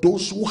said, for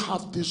those who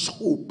have this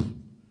hope,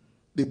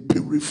 they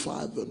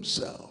purify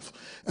themselves.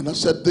 And I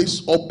said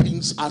this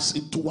opens us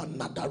into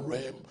another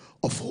realm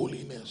of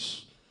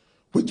holiness,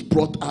 which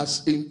brought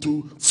us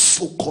into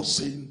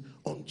focusing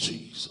on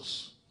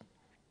Jesus,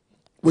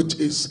 which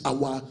is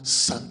our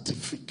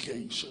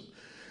sanctification.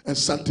 And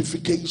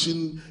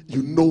sanctification,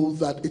 you know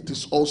that it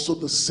is also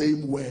the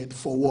same word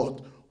for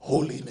what?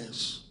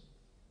 Holiness.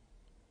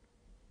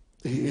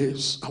 He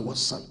is our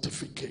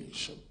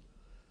sanctification.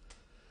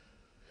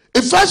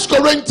 In 1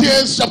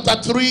 Corinthians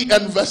chapter 3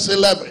 and verse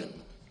 11.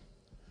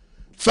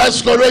 1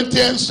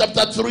 Corinthians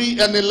chapter 3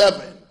 and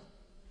 11.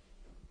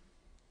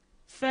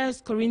 1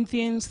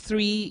 Corinthians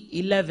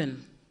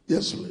 3:11.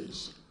 Yes,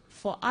 please.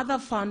 For other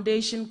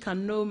foundation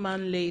can no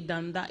man lay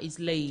than that is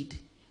laid,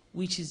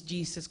 which is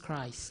Jesus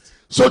Christ.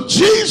 So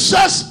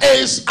Jesus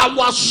is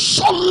our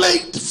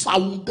solid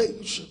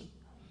foundation.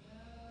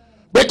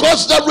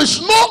 Because there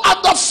is no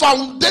other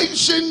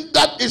foundation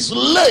that is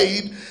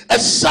laid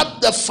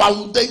except the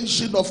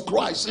foundation of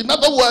Christ. In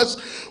other words,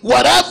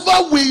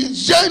 whatever we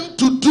yearn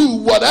to do,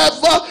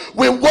 whatever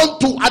we want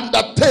to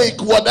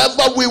undertake,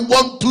 whatever we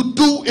want to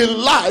do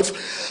in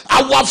life,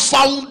 our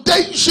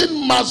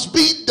foundation must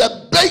be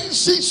the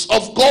basis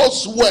of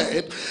God's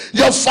word.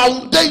 Your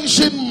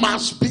foundation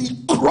must be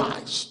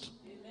Christ.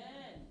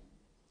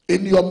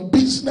 In your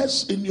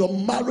business, in your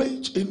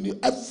marriage, in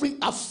every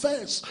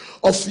affairs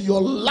of your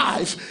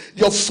life,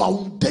 your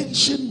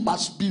foundation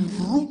must be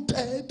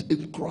rooted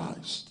in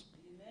Christ.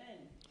 Amen.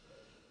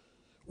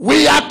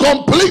 We are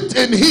complete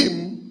in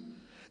him,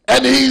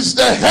 and he is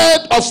the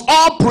head of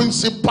all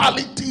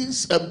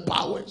principalities and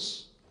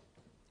powers.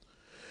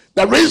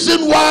 The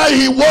reason why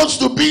he wants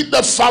to be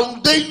the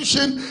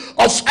foundation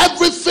of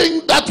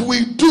everything that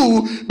we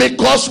do,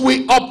 because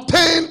we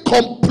obtain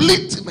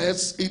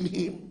completeness in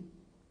him.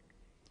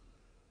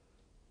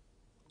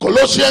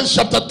 Colossians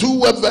chapter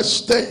 2 and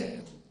verse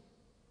 10.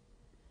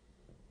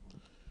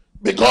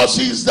 Because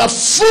he is the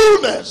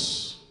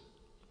fullness.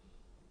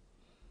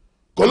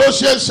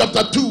 Colossians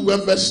chapter 2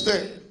 and verse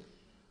 10.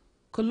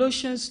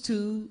 Colossians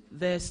 2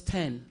 verse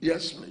 10.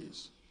 Yes,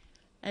 please.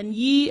 And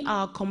ye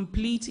are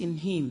complete in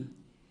him,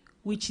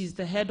 which is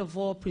the head of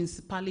all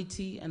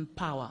principality and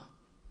power.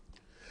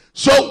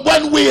 So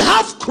when we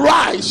have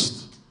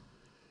Christ,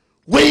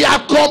 we are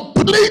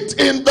complete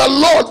in the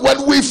Lord.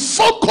 When we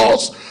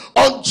focus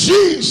on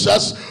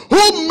Jesus,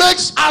 who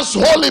makes us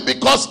holy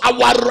because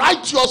our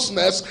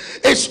righteousness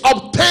is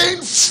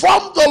obtained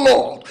from the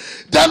Lord,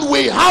 then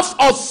we have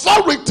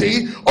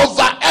authority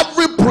over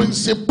every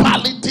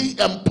principality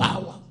and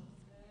power.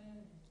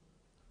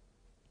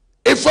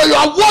 If you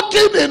are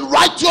walking in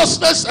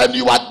righteousness and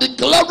you are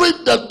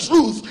declaring the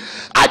truth,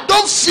 I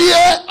don't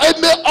fear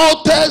any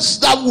altars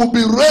that will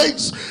be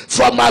raised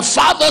from my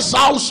father's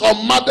house or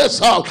mother's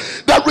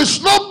house. There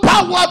is no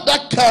power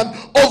that can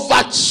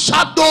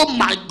overshadow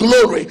my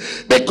glory,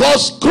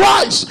 because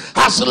Christ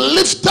has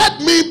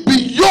lifted me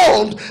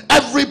beyond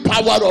every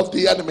power of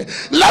the enemy.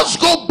 Let's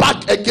go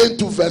back again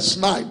to verse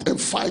 9 and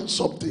find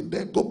something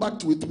there. Go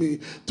back with me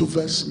to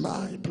verse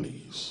 9,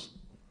 please.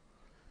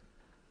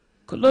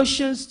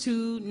 Colossians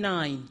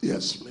 2:9.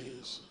 Yes,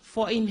 please.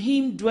 For in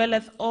him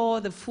dwelleth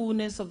all the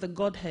fullness of the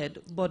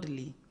Godhead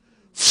bodily.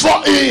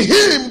 For in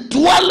him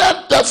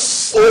dwelleth the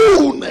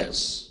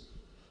fullness,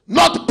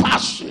 not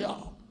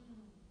partial.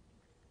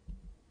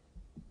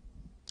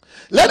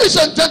 Ladies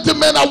and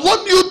gentlemen, I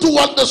want you to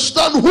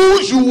understand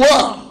who you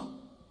are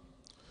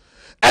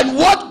and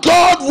what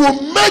God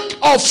will make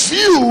of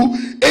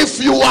you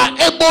if you are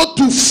able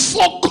to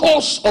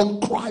focus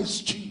on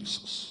Christ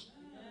Jesus.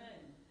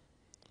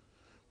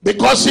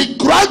 Because he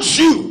grants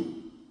you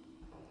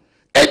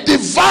a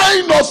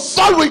divine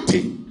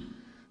authority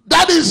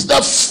that is the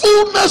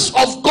fullness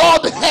of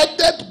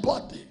God-headed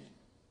body.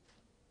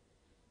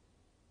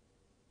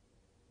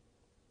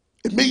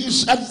 It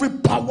means every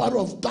power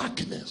of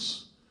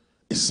darkness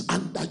is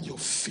under your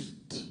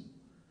feet.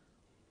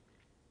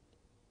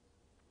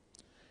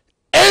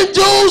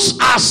 Angels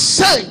are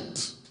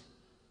sent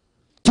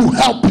to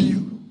help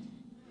you.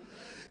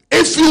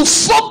 If you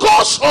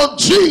focus on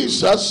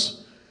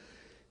Jesus,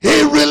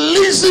 he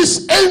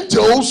releases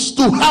angels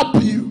to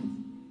help you.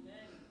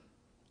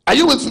 Are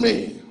you with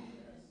me?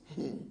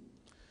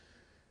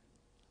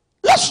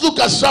 Let's look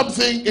at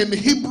something in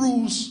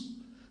Hebrews.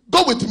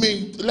 Go with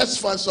me. Let's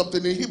find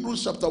something in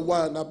Hebrews chapter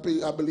 1, I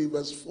believe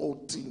verse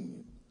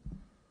 14.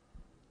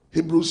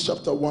 Hebrews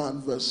chapter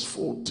 1 verse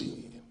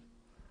 14.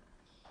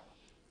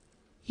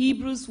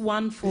 Hebrews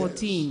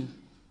 1:14. Yes.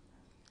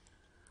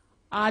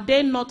 Are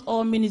they not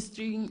all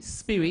ministering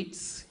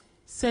spirits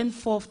sent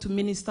forth to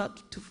minister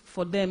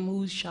for them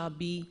who shall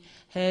be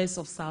heirs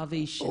of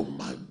salvation? Oh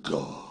my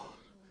God.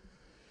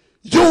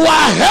 You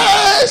are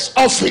heirs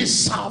of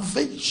his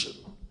salvation.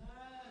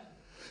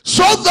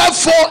 So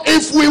therefore,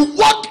 if we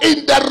walk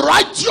in the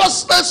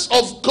righteousness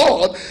of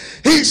God,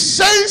 he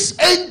sends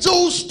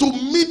angels to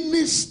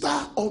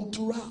minister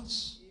unto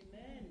us.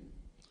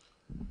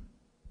 Amen.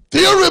 Do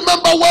you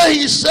remember where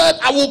he said,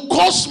 I will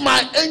cause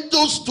my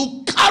angels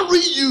to carry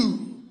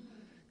you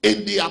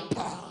in their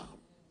power?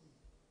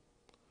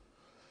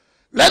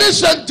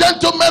 Ladies and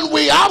gentlemen,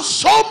 we have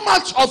so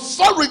much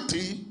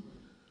authority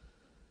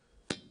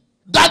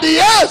that the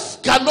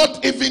earth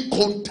cannot even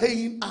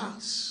contain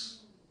us.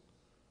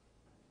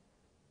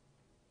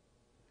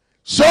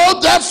 So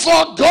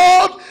therefore,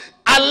 God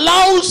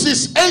allows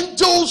his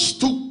angels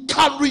to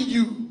carry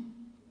you.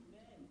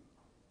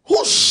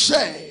 Who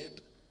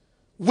said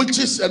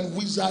witches and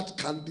wizards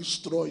can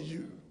destroy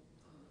you?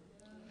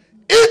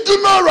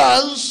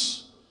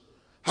 Ignorance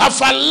have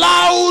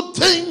allowed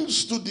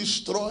things to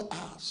destroy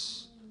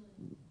us.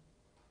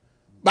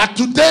 But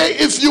today,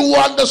 if you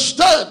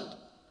understand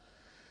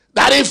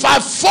that if I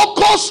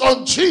focus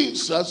on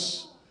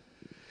Jesus,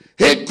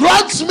 he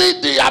grants me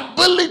the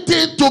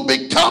ability to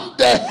become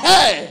the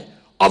heir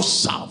of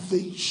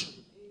salvation.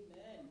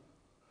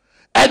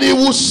 And he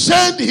will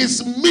send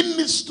his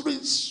ministry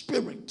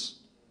spirit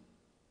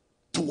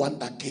to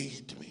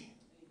undergird me.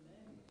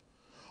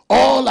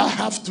 All I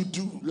have to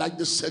do, like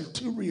the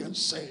centurion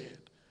said,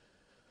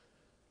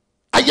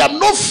 I am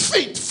not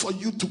fit for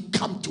you to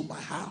come to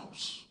my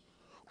house.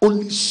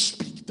 Only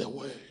speak the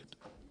word.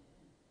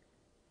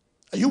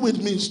 Are you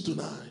with me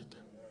tonight?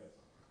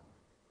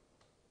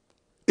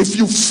 If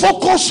you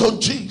focus on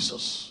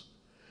Jesus,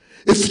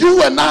 if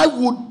you and I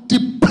would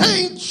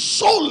depend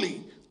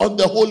solely on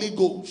the Holy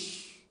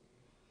Ghost,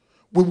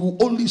 we will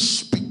only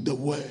speak the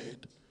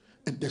word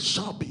and there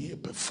shall be a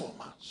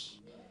performance.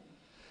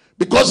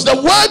 Because the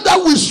word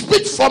that we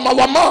speak from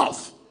our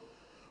mouth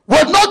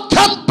will not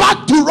come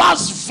back to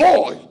us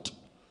void,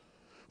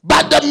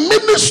 but the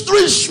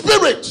ministry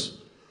spirit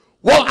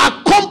will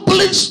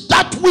accomplish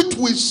that which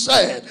we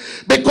said,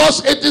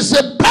 because it is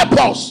a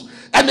purpose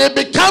and it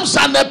becomes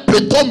an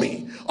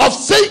epitome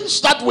of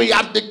things that we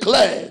have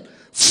declared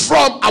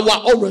from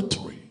our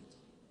oratory.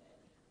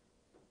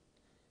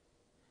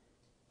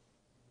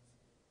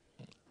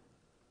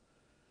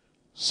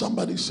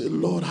 Somebody say,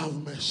 Lord, have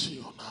mercy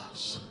on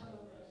us.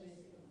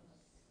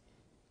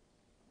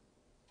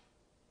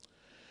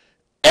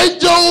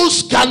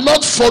 Angels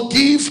cannot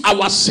forgive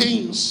our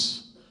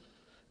sins,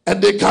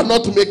 and they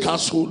cannot make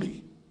us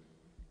holy.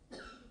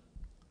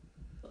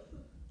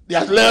 There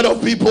are a lot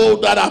of people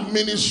that are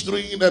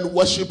ministering and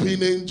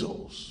worshiping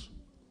angels.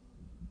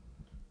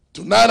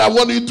 Tonight I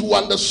want you to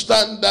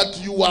understand that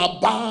you are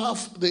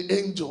above the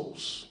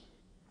angels.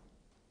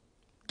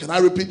 Can I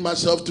repeat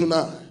myself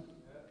tonight?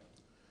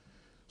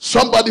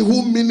 Somebody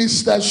who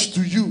ministers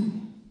to you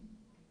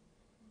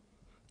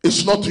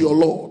is not your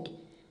Lord.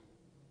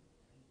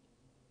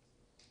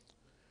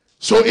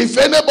 So if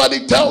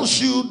anybody tells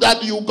you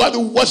that you got to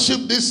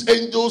worship this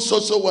angel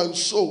so and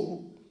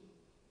so,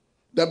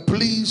 then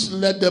please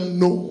let them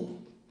know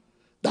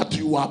that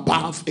you are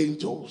above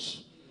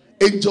angels.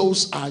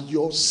 Angels are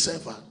your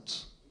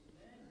servants.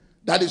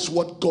 That is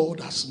what God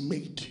has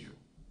made you.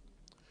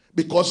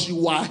 Because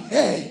you are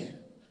heir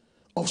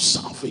of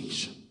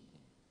salvation.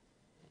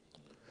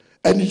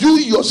 And you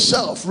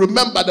yourself,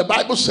 remember the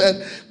Bible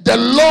said, the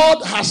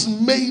Lord has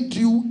made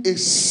you a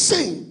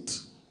saint.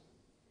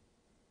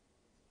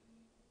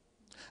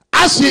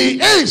 As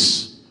he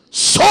is,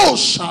 so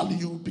shall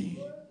you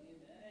be.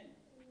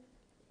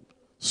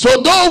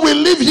 So though we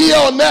live here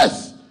on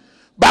earth,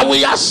 but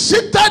we are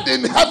seated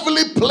in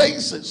heavenly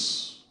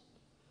places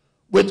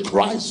with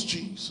Christ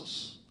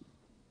Jesus.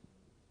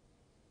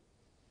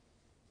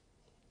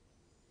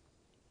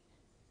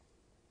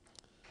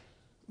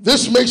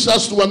 This makes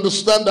us to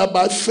understand that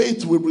by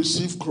faith we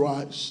receive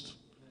Christ,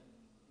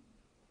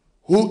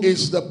 who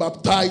is the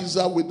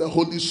baptizer with the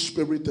Holy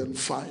Spirit and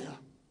fire.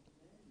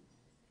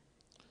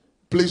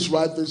 Please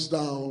write this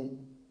down.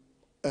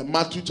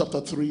 Matthew chapter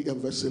 3 and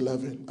verse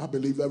 11. I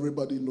believe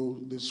everybody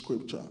knows this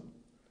scripture.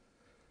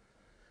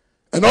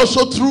 And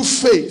also through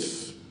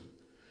faith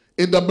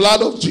in the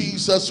blood of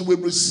Jesus we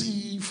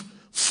receive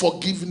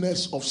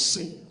forgiveness of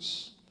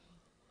sins.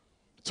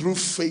 Through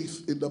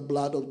faith in the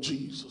blood of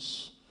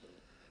Jesus.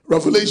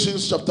 Revelation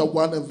chapter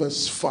 1 and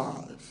verse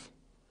 5.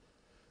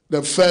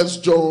 Then 1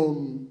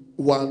 John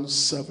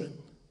 1:7.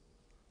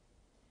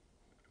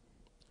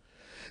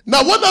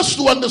 Now I want us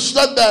to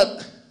understand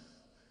that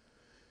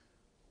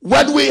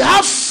when we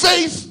have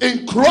faith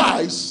in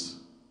Christ,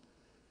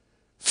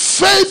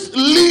 faith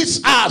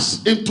leads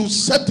us into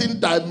certain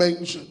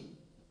dimension.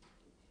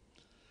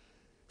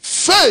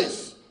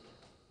 Faith,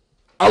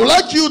 I would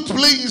like you to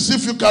please,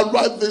 if you can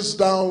write this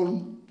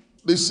down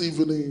this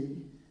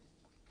evening.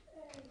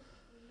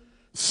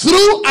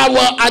 Through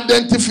our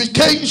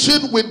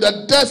identification with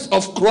the death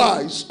of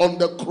Christ on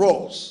the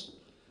cross,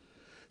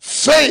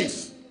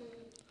 faith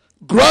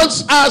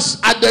grants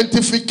us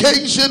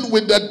identification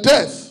with the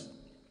death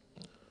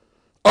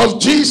of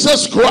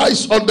Jesus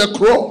Christ on the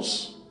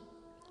cross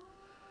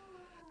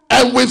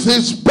and with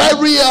his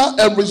burial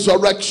and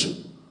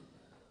resurrection.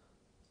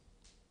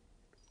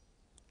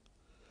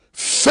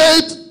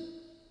 Faith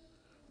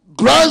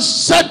grants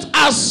set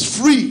us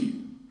free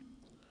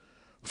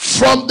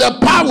from the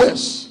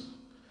powers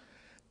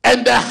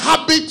and the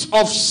habit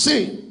of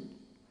sin.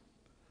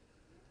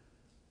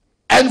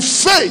 And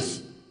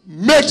faith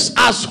makes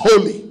us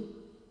holy.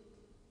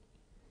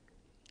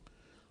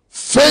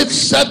 Faith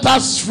set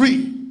us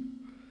free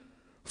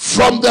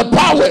from the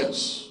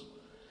powers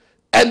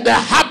and the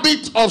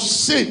habit of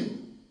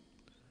sin.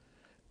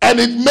 And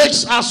it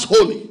makes us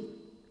holy.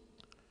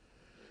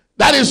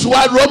 That is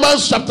why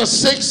Romans chapter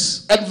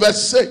 6 and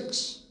verse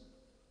 6.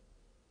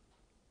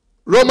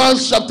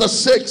 Romans chapter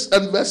 6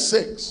 and verse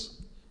 6.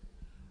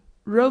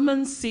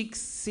 Romans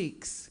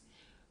 6:6.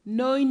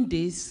 Knowing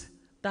this,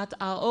 that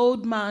our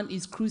old man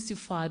is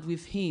crucified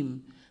with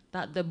him,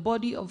 that the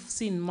body of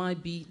sin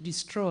might be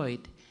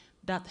destroyed,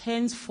 that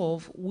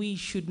henceforth we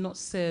should not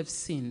serve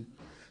sin.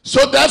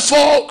 So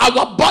therefore,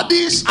 our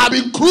bodies are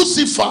being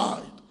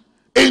crucified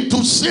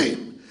into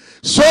sin.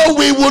 So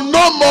we will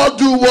no more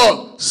do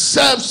what?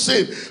 Serve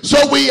sin.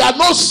 So we are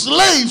not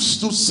slaves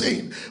to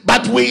sin,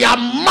 but we are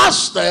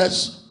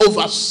masters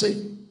over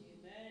sin.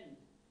 Amen.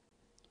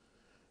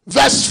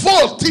 Verse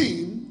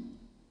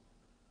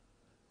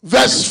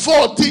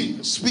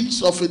 14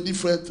 speaks of a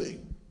different thing.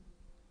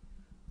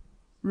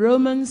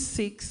 Romans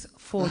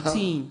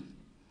 6:14.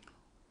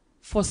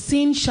 For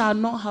sin shall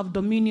not have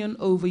dominion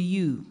over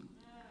you,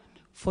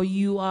 for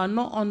you are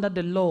not under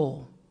the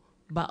law,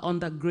 but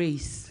under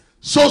grace.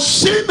 So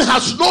sin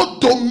has no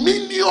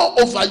dominion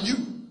over you.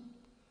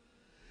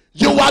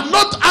 You are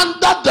not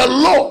under the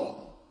law,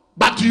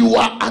 but you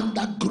are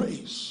under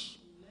grace.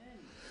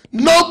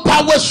 No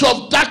powers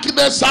of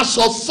darkness has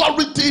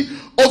authority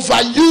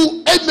over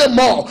you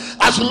anymore,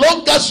 as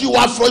long as you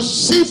have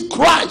received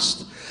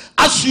Christ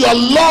as your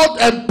Lord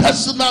and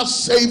personal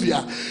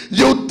Savior.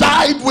 You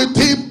died with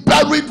him,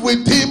 buried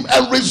with him,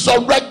 and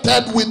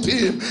resurrected with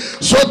him.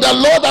 So the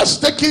Lord has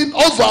taken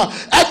over.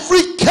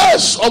 Every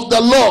curse of the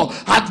law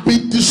has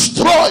been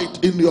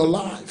destroyed in your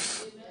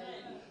life.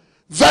 Amen.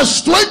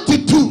 Verse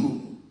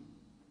 22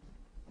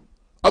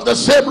 of the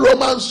same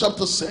Romans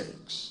chapter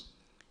 6.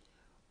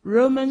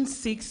 Romans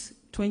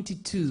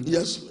 6:22.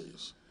 Yes,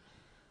 please.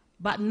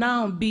 But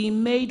now,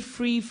 being made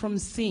free from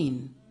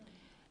sin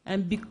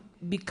and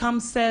become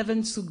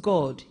servants to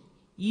God,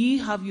 ye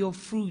have your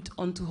fruit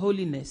unto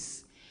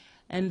holiness,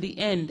 and the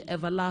end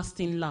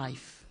everlasting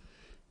life.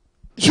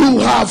 You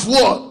have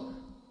what?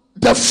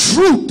 The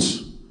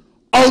fruit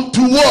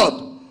unto what?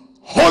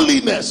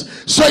 Holiness.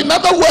 So in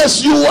other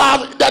words, you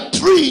are the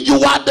tree, you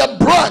are the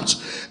branch,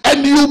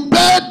 and you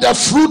bear the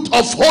fruit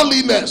of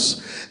holiness,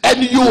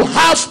 and you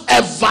have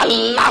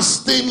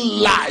everlasting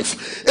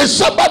life. Is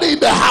somebody in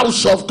the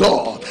house of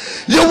God?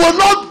 You will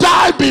not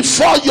die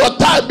before your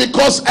time,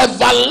 because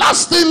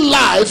everlasting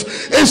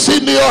life is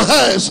in your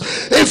hands.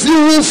 If you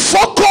will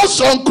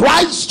focus on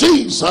Christ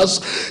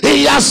Jesus,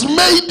 he has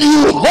made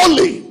you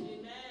holy.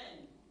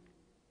 Amen.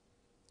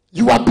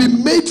 You have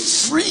been made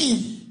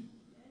free.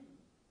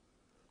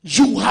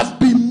 You have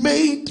been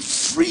made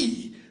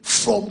free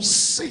from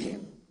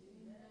sin.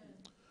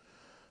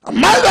 I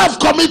might have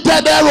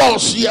committed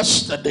errors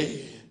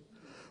yesterday,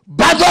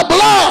 but the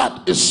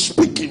blood is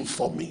speaking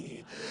for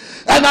me.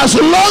 And as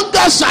long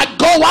as I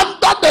go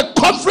under the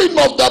covering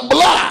of the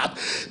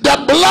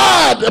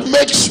blood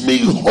makes me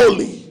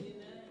holy.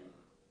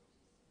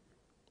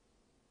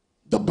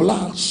 The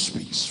blood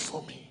speaks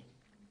for me.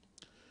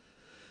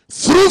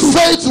 Through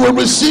faith we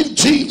receive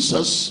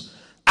Jesus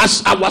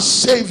as our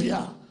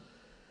Savior,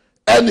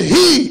 and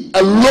he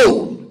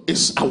alone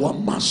is our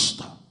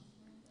master.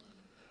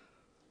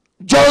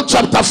 John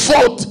chapter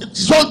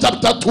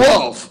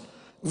 12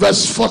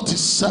 verse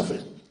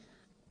 47.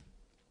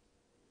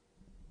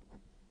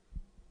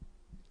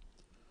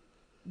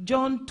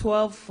 John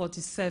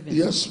 12:47.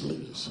 Yes,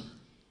 please.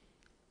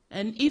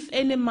 And if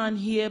any man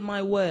hear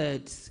my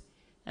words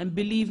and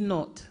believe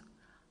not,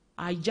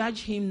 I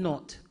judge him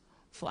not,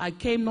 for I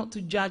came not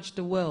to judge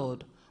the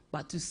world,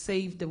 but to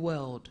save the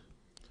world.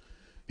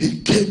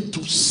 He came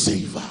to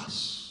save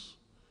us.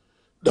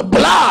 The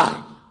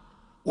blood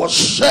was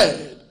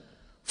shed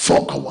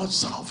for our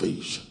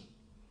salvation.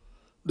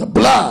 The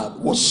blood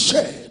was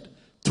shed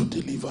to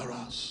deliver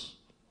us.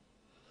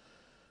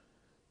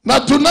 Now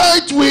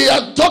tonight we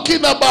are talking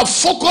about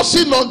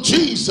focusing on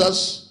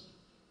Jesus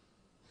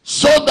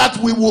so that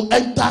we will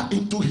enter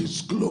into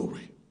his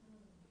glory.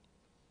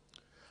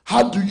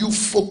 How do you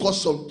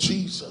focus on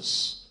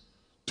Jesus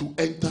to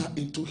enter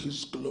into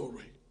his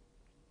glory?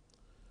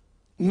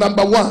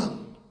 Number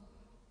one,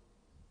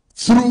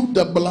 through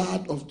the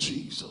blood of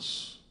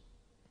Jesus.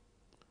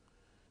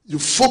 You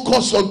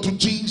focus onto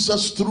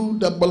Jesus through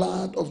the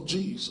blood of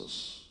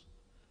Jesus.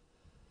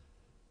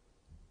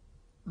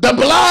 The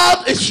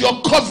blood is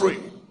your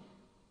covering.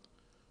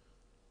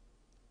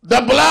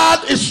 The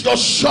blood is your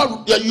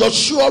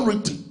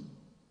surety.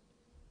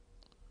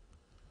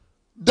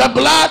 The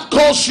blood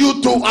calls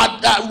you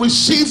to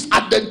receive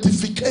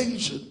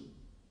identification.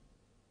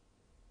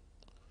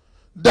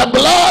 The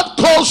blood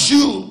calls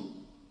you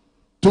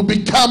to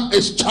become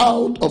a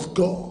child of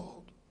God.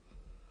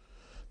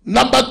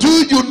 Number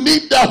two, you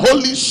need the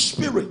Holy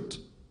Spirit.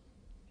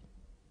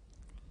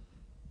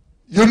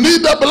 You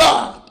need the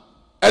blood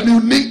and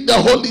you need the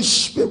Holy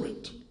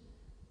Spirit.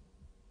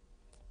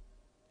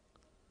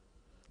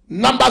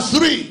 Number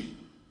three,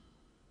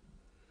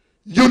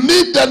 you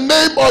need the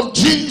name of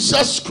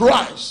Jesus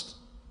Christ.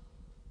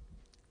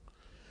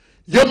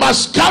 You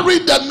must carry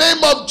the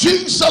name of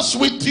Jesus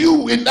with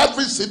you in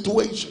every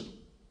situation.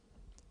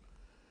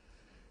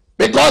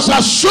 Because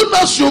as soon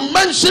as you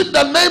mention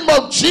the name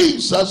of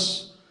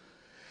Jesus,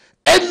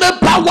 any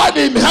power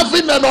in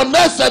heaven and on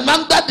earth and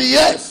under the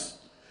earth,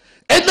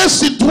 any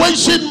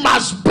situation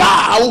must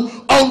bow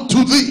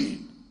unto thee.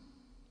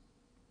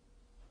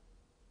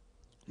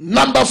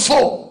 Number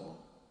four,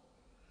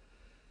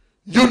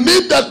 you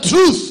need the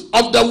truth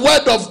of the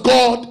word of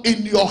God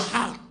in your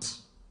heart.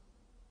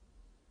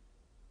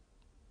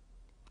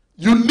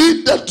 You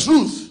need the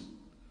truth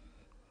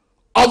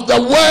of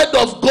the word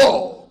of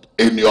God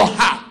in your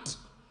heart.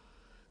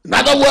 In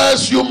other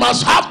words, you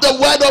must have the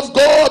word of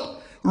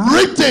God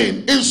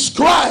written,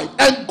 inscribed,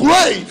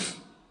 engraved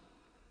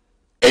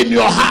in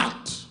your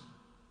heart.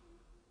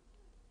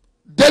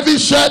 David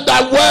said,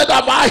 "Thy word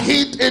have I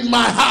hid in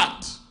my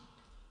heart,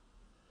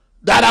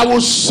 that I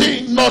will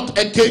sin not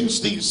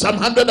against thee." Psalm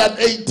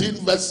 118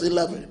 verse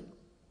 11.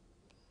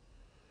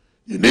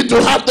 You need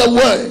to have the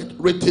word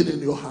written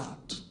in your heart.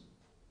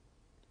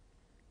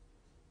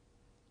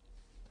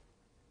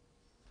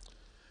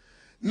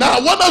 Now,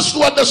 I want us to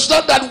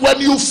understand that when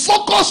you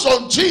focus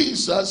on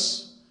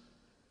Jesus,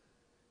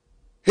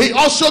 he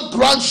also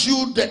grants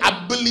you the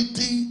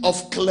ability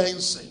of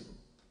cleansing.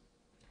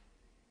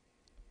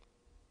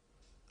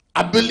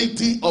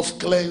 Ability of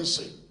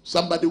cleansing.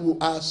 Somebody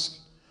will ask,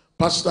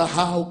 "Pastor,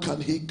 how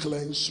can he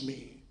cleanse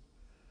me?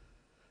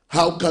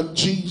 How can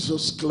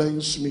Jesus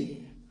cleanse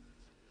me?"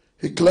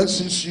 He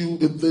cleanses you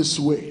in this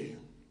way.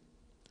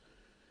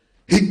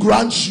 He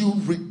grants you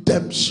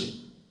redemption.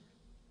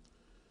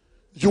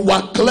 You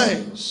are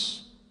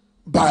cleansed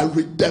by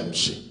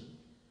redemption.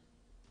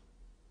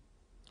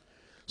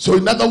 So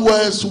in other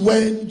words,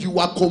 when you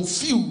are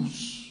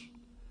confused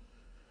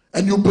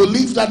and you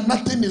believe that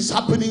nothing is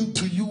happening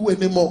to you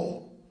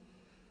anymore,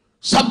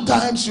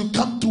 sometimes you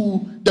come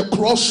to the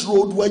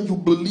crossroad where you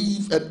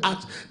believe and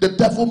act. The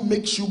devil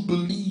makes you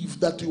believe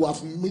that you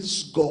have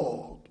missed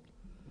God.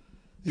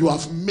 You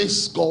have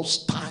missed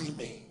God's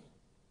timing.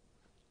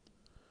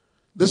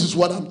 This is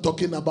what I'm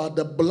talking about.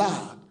 The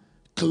blood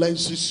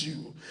cleanses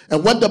you.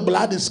 And when the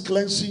blood is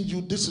cleansing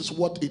you, this is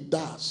what it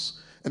does.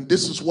 And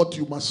this is what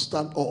you must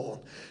stand on.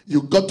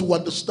 You got to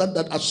understand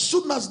that as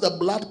soon as the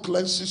blood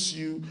cleanses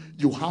you,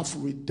 you have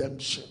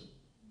redemption.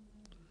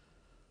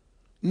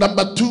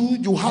 Number two,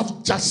 you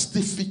have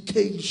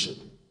justification.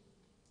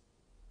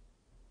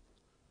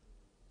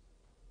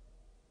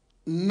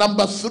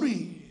 Number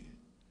three,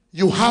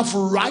 you have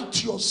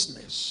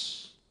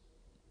righteousness.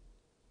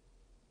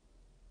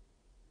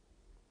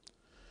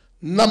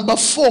 Number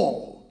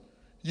four,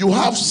 you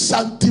have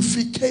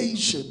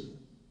sanctification.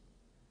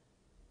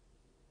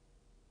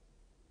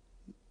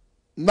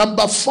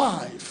 Number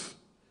five,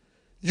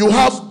 you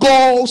have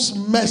God's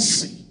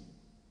mercy.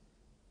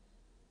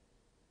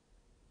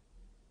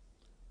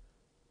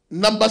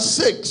 Number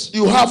six,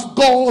 you have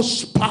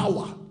God's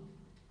power.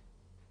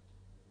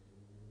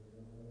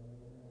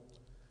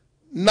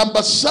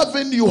 Number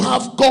seven, you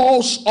have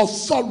God's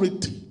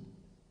authority.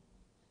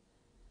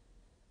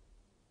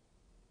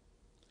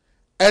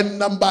 And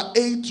number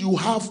eight, you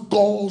have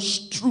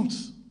God's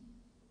truth.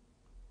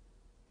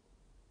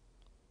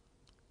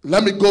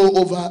 Let me go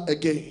over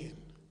again.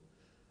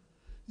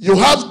 You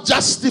have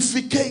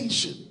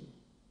justification,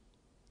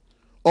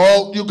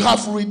 or you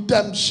have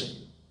redemption.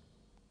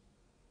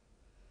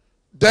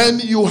 Then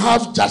you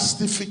have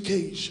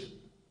justification.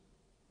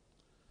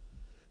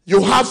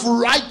 You have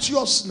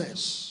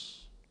righteousness.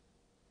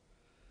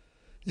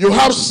 You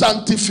have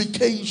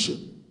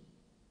sanctification.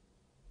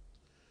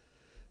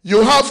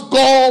 You have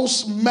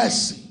God's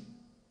mercy.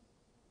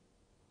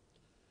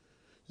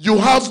 You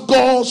have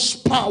God's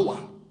power.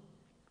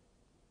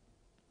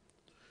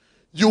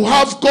 You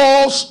have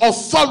God's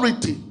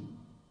authority.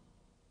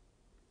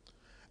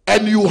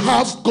 And you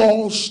have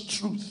God's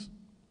truth.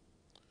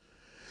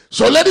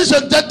 So, ladies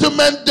and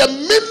gentlemen, the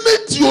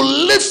minute you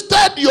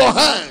lifted your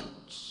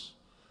hands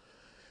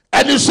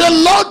and you say,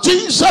 "Lord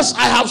Jesus,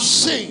 I have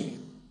sinned.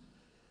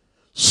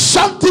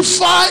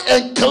 Sanctify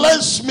and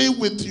cleanse me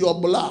with your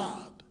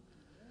blood,"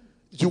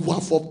 you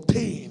have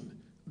obtained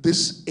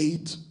these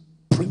 8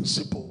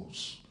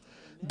 principles.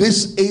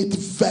 This 8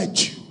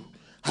 virtue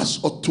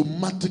has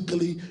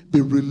automatically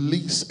been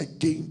released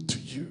again to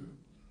you.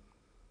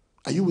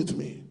 Are you with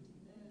me?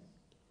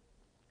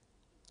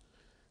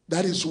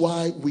 That is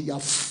why we are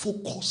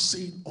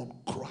focusing on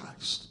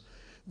Christ.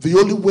 The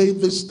only way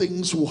these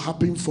things will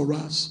happen for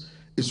us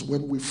is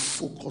when we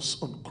focus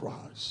on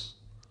Christ.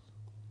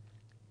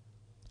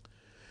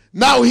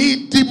 Now,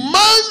 he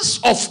demands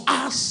of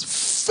us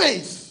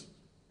faith.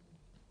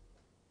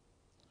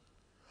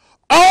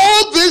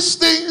 All these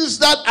things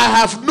that I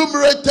have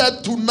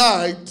enumerated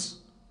tonight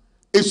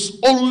is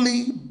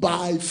only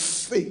by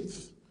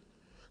faith.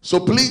 So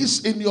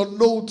please, in your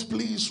note,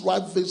 please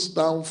write this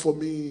down for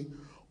me.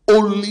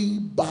 Only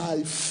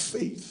by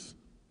faith.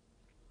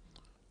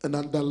 And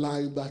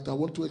underline that. I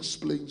want to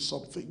explain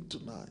something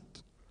tonight.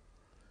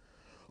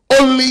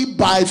 Only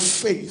by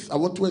faith. I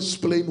want to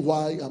explain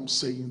why I'm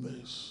saying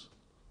this.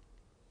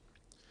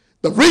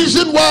 The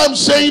reason why I'm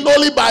saying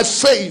only by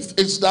faith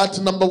is that,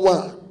 number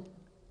one,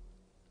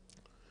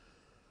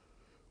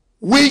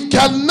 we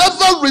can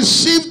never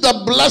receive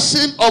the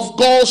blessing of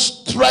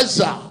God's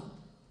treasure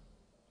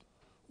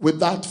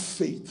without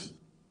faith.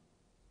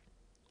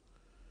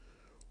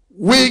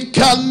 We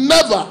can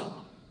never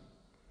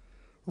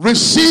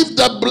receive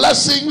the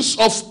blessings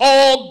of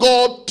all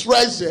God's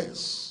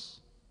treasures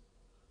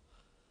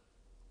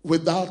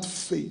without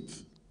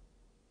faith.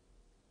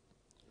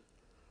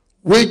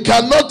 We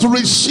cannot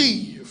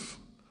receive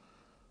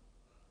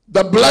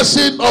the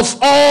blessing of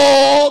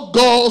all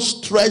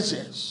God's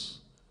treasures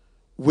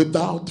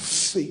without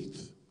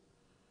faith.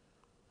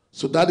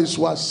 So that is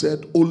why I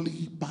said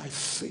only by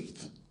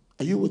faith.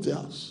 Are you with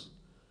us?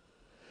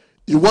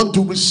 You want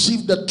to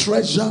receive the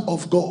treasure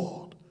of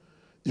God,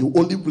 you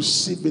only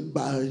receive it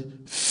by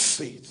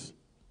faith.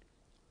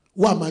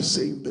 Why am I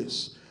saying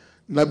this?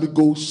 Let me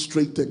go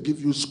straight and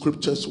give you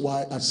scriptures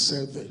why I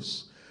said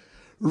this.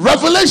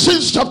 Revelation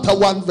chapter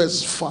 1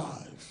 verse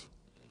 5.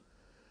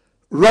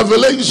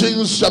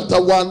 Revelation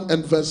chapter 1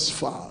 and verse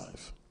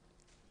 5.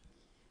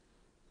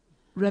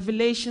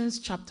 Revelations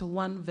chapter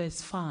 1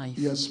 verse 5.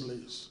 Yes,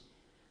 please.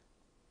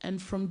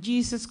 And from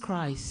Jesus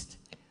Christ,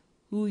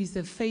 who is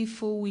a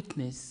faithful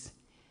witness,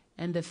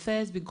 and the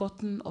first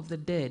begotten of the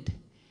dead,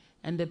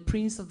 and the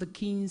prince of the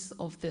kings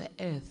of the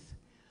earth,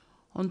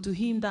 unto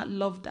him that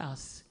loved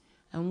us,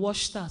 and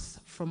washed us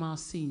from our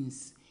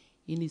sins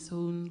in his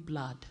own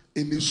blood.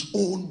 In his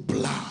own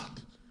blood,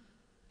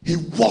 he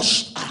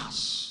washed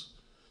us,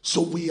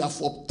 so we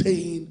have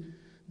obtained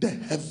the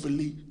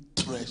heavenly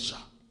treasure.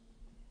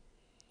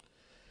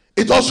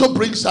 It also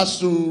brings us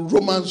to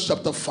Romans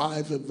chapter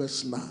 5 and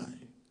verse 9.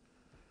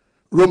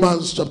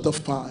 Romans chapter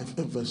 5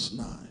 and verse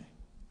 9.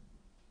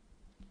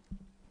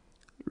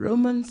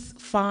 Romans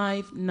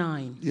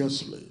 5:9.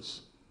 Yes,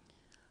 please.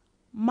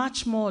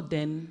 Much more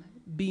then,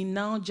 being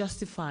now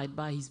justified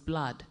by his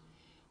blood,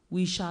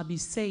 we shall be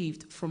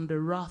saved from the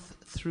wrath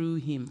through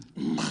him.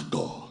 My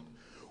God.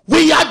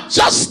 We are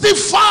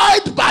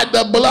justified by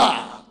the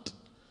blood.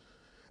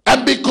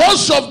 And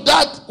because of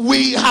that,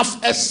 we have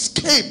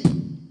escaped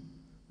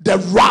the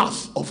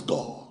wrath of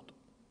God.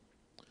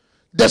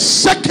 The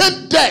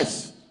second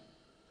death,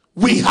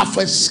 we have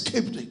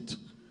escaped it.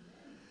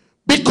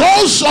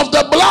 Because of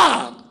the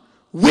blood,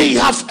 we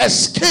have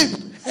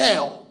escaped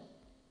hell.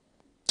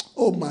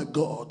 Oh my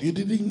God, you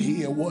didn't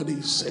hear what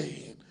he's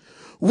saying.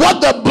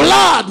 What the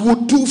blood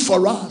would do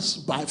for us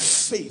by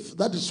faith.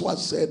 That is what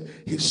I said,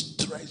 his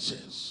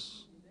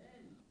treasures.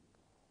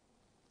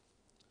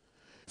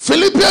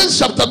 Philippians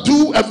chapter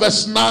 2 and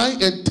verse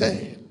 9 and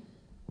 10.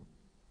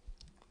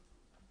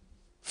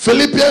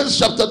 Philippians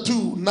chapter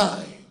 2,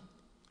 9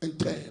 and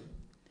 10.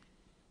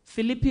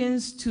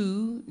 Philippians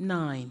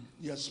 2:9.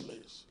 Yes,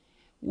 please.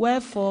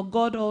 Wherefore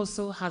God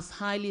also has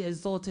highly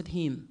exalted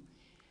him,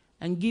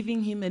 and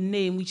giving him a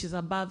name which is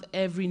above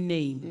every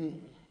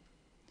name,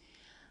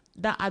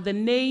 that at the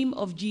name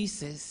of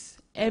Jesus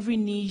every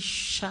knee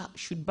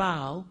should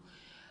bow,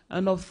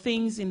 and of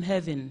things in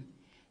heaven,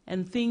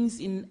 and things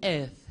in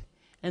earth,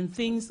 and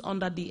things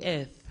under the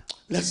earth.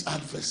 Let's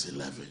add verse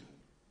 11.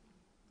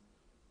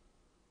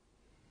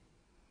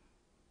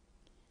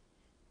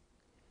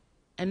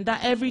 And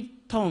that every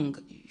tongue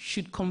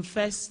should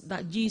confess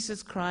that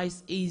Jesus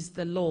Christ is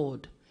the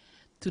Lord,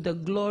 to the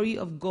glory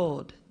of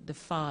God the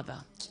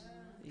Father.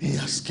 He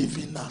has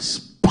given us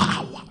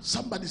power.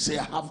 Somebody say,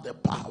 I have the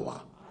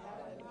power.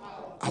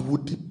 I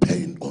would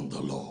depend on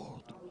the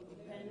Lord.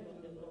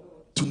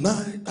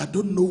 Tonight, I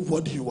don't know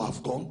what you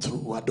have gone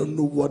through. I don't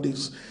know what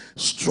is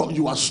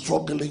you are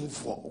struggling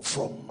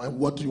from and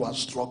what you are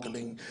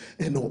struggling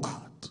in your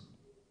heart.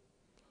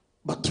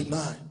 But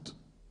tonight,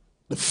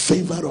 the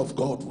favor of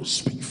God will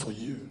speak for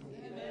you.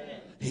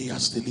 Amen. He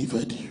has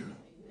delivered you.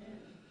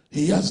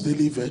 He has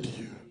delivered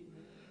you.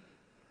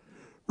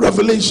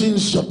 Revelation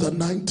chapter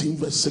 19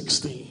 verse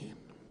 16.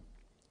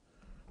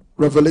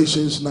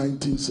 Revelations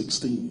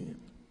 19:16.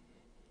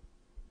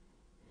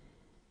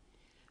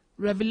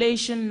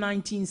 Revelation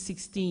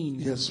 19:16.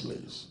 Yes,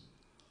 please.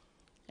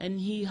 And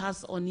he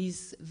has on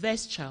his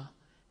vesture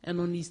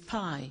and on his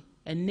thigh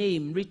a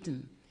name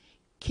written,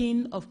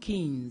 King of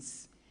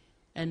Kings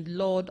and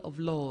Lord of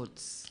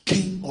Lords.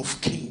 King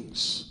of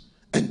Kings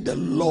and the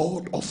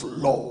Lord of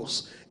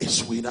Lords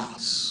is with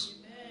us.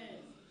 Amen.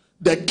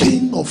 The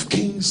King of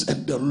Kings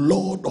and the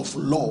Lord of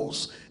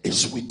Lords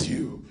is with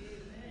you.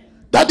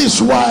 Amen. That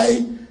is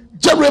why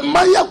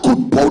Jeremiah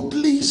could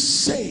boldly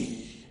say,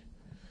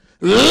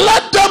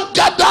 let them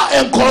gather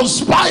and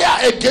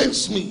conspire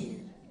against me.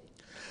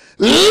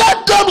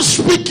 Let them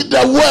speak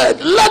the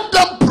word. Let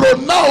them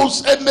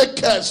pronounce any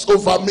curse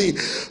over me.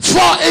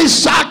 For it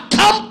shall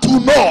come to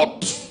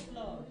naught.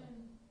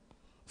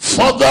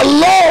 For the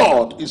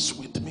Lord is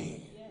with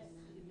me.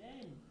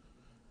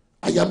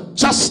 I am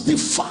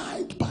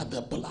justified by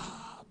the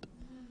blood.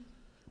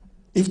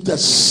 If the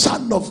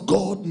Son of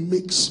God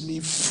makes me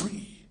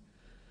free,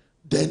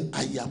 then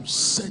I am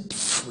set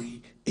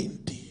free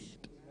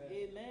indeed.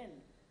 Amen.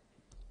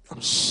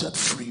 I'm set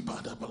free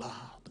by the blood.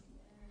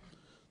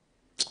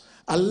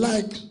 I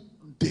like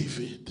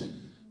David.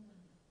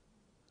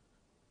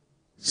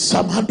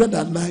 Psalm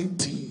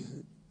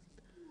 119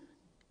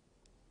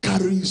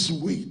 carries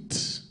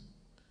weight.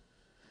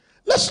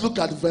 Let's look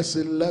at verse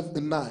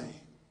 11, 9.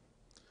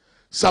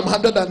 Psalm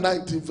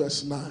 119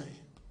 verse 9.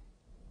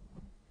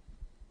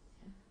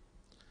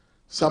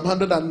 Psalm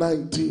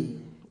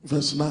 119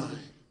 verse 9.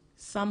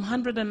 Psalm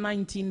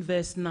 119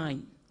 verse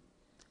 9.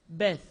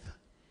 Beth,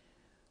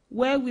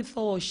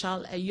 wherewithal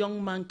shall a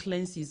young man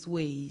cleanse his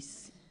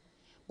ways?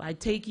 by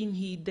taking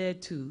heed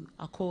thereto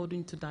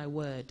according to thy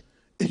word.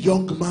 A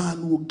young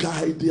man will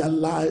guide their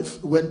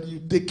life when you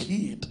take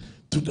heed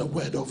to the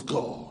word of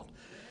God.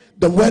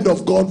 The word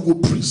of God will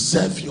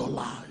preserve your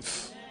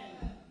life.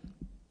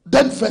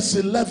 Then verse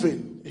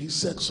 11, he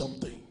said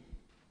something.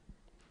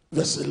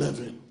 Verse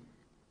 11.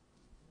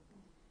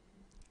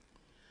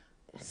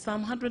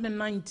 Psalm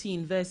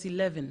 119, verse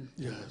 11.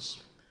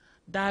 Yes.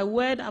 Thy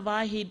word have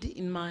I hid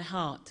in my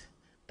heart,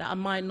 that I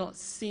might not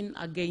sin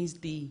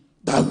against thee.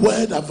 Thy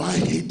word have I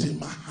hid in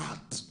my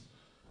heart,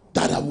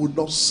 that I will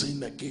not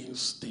sin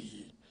against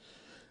thee.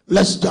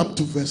 Let's jump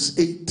to verse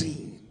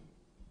 18.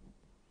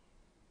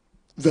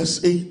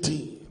 Verse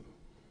 18.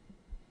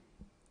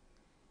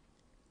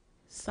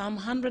 Psalm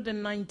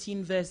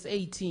 119, verse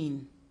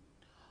 18.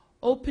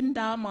 Open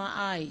thou my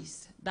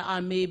eyes, that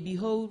I may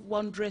behold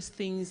wondrous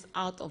things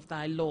out of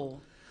thy law.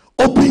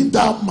 Open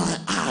thou my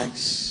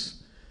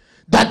eyes,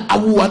 that I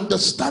will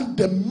understand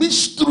the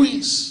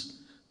mysteries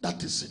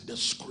that is in the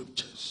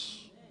scriptures.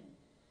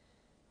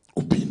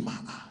 Open my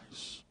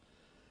eyes.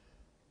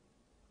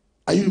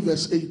 Are you in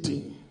verse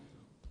 18?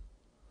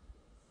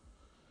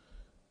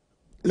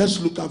 Let's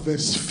look at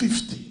verse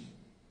 50.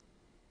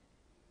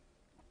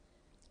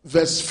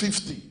 Verse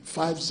 50,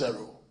 50.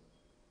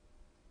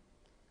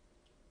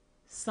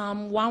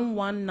 Psalm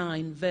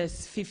 119,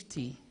 verse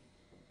 50.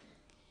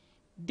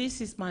 This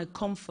is my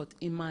comfort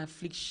in my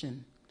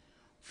affliction,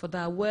 for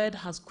thy word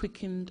has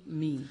quickened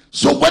me.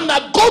 So when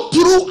I go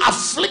through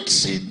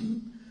affliction,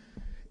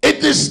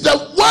 it is the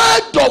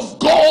word of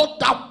God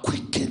that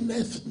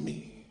quickeneth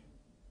me.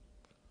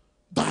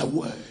 Thy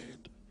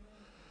word.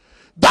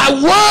 Thy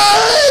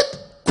word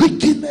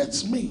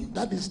quickeneth me.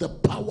 That is the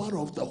power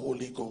of the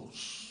Holy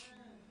Ghost.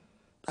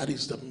 That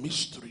is the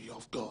mystery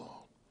of God.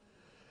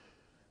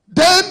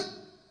 Then,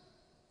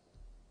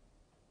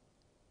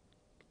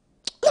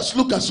 let's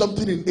look at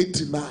something in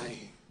 89.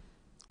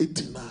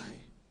 89.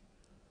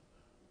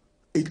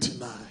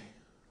 89.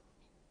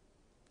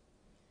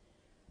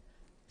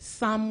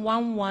 Psalm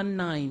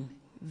 119,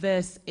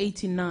 verse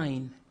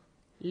 89,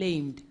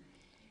 lamed.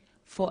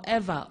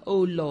 Forever, O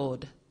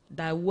Lord,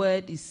 thy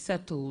word is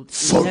settled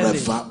in heaven.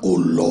 Forever, O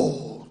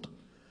Lord,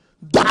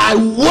 thy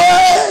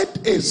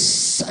word is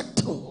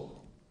settled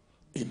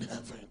in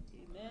heaven.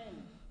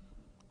 Amen.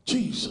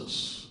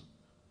 Jesus,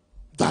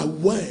 thy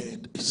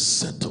word is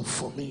settled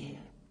for me.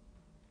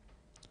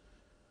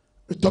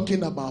 We're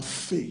talking about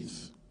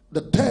faith.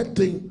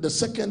 The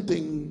second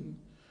thing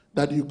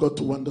that you got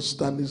to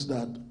understand is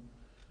that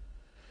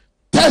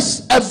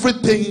test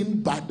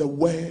everything by the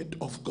word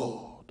of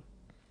God.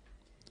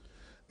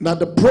 Now,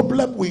 the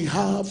problem we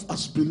have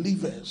as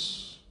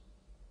believers,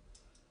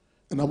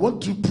 and I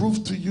want to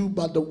prove to you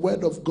by the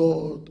word of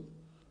God,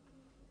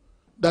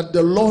 that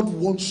the Lord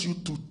wants you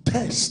to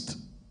test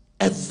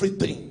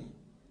everything.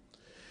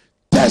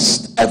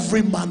 Test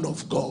every man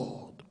of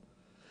God.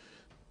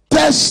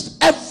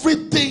 Test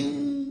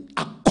everything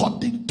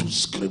according to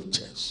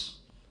scriptures.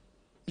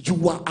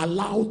 You are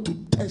allowed to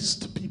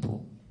test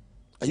people.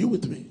 Are you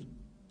with me?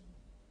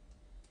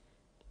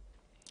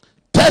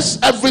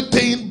 Test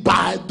everything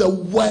by the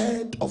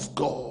word of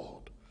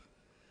God.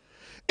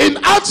 In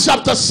Acts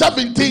chapter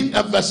 17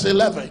 and verse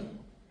 11.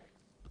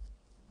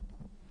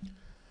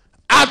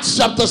 Acts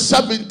chapter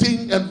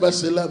 17 and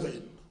verse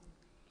 11.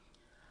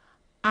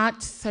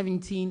 Acts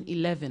 17,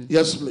 11.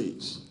 Yes,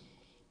 please.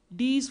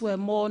 These were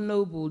more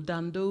noble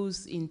than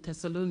those in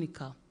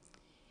Thessalonica,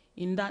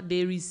 in that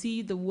they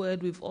received the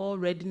word with all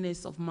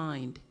readiness of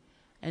mind,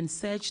 and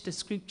searched the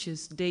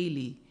scriptures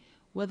daily,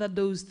 whether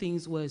those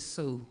things were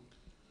so.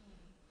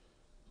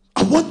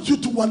 I want you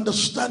to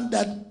understand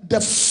that the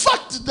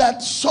fact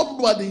that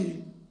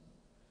somebody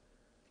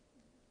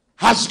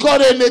has got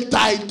any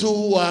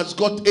title or has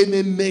got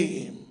any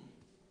name,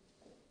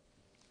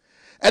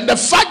 and the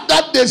fact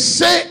that they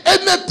say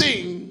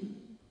anything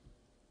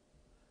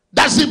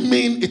doesn't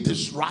mean it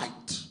is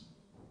right.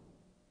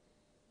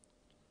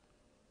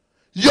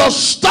 Your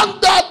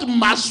standard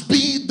must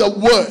be the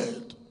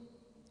word.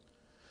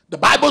 The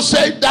Bible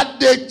said that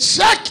they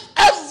checked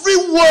every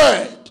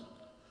word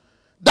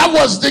that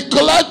was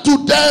declared to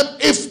them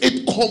if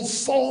it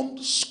conformed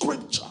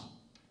scripture.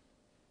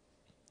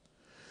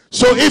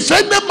 So if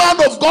any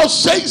man of God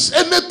says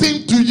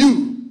anything to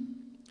you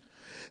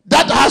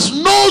that has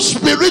no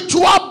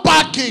spiritual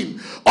backing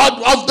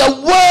of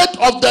the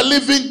word of the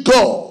living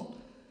God,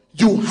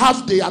 you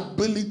have the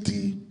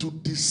ability to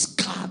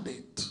discard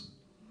it,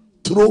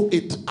 throw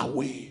it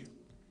away.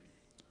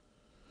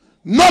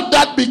 Not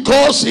that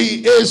because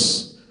he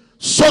is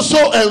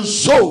so and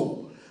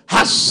so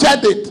has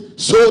said it,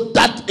 so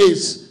that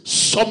is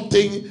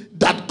something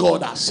that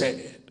God has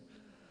said.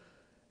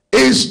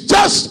 It's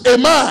just a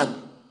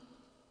man,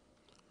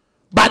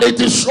 but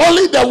it is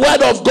only the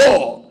word of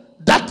God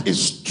that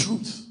is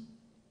truth.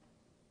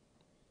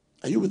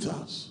 Are you with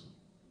us?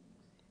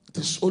 It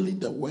is only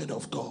the word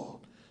of God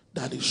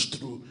that is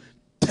true.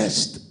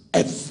 Test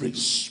every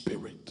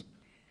spirit.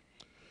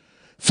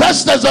 1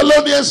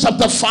 Thessalonians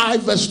chapter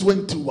 5 verse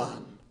 21.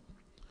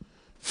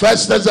 1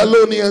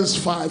 Thessalonians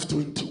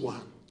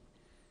 5:21.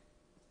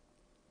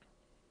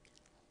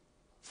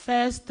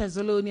 1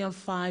 Thessalonians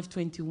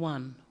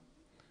 5:21.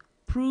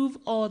 Prove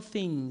all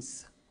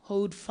things,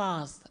 hold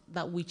fast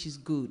that which is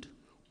good.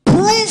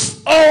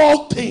 Prove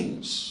all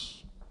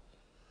things.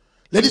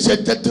 Ladies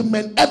and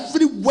gentlemen,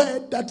 every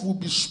word that will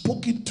be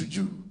spoken to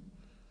you.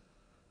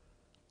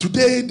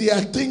 Today, there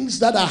are things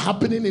that are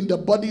happening in the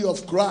body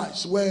of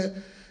Christ where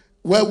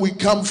we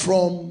come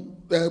from.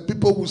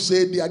 People will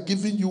say they are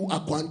giving you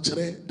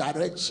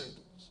directions.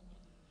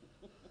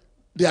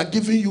 They are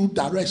giving you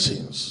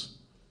directions.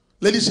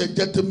 Ladies and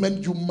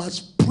gentlemen, you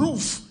must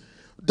prove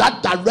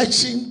that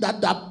direction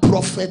that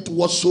prophet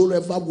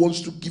whatsoever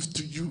wants to give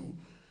to you.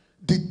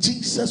 Did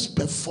Jesus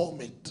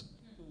perform it?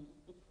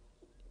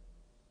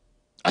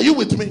 Are you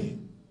with me?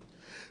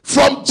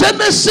 From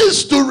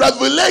Genesis to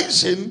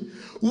Revelation,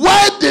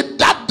 where did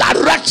that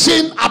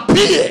direction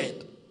appear?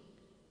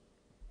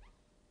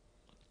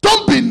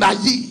 Don't be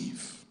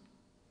naive.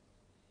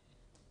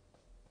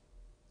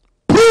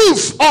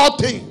 Prove all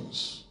things.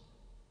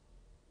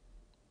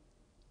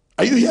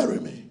 Are you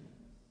hearing me?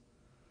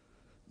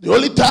 The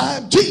only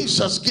time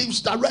Jesus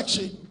gives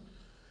direction,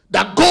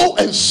 that go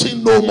and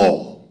sin no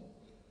more,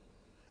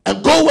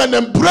 and go and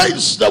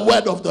embrace the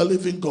word of the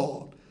living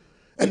God.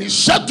 And he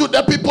said to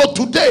the people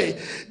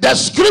today, the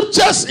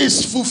scriptures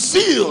is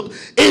fulfilled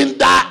in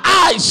their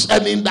eyes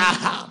and in their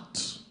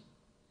heart.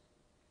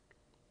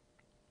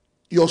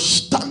 Your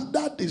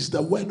standard is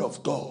the word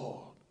of God.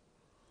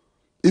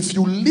 If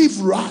you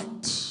live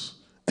right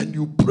and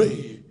you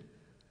pray,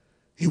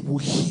 he will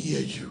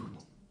hear you.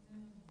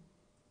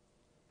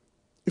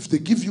 If they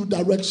give you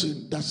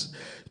direction,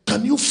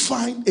 can you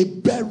find a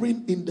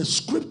bearing in the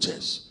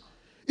scriptures?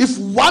 If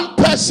one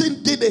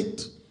person did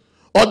it,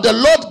 or the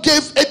Lord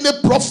gave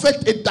any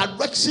prophet a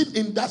direction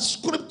in that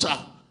scripture,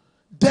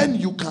 then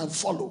you can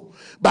follow.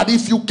 But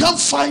if you can't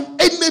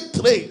find any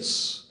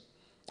trace,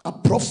 I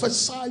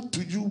prophesy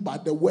to you by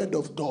the word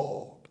of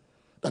God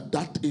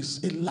that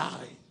is a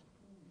lie.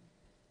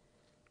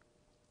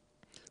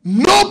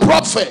 No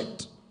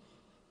prophet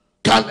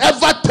can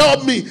ever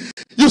tell me.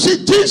 You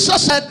see,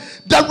 Jesus said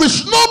there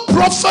is no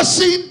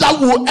prophecy that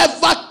will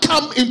ever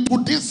come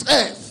into this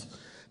earth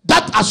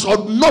that has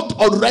not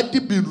already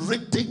been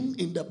written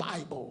in the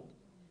Bible.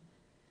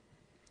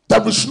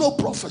 There is no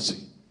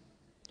prophecy.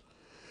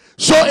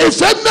 So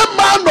if any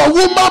man or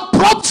woman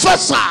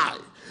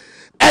prophesy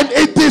and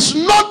it is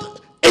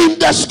not in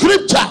the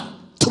scripture,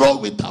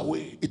 throw it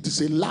away. It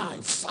is a lie,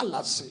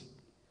 fallacy.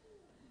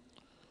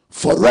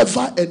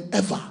 Forever and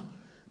ever,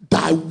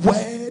 thy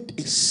word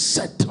is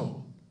settled.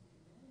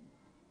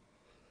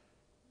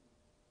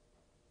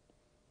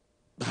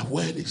 Thy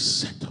word is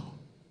settled.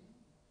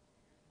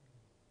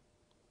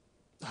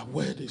 Thy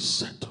word is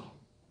settled.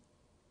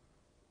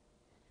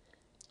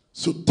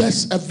 So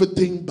test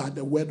everything by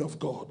the word of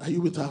God. Are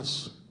you with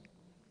us?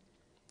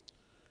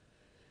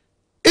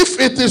 If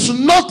it is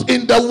not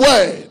in the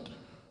word,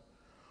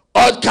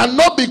 or it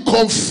cannot be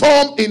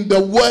confirmed in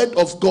the word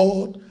of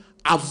God,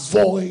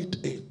 avoid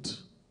it.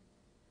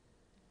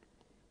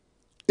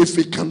 If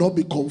it cannot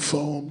be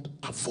confirmed,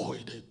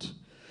 avoid it.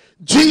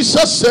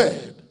 Jesus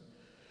said,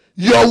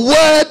 your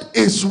word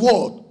is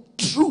what?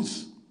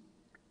 Truth.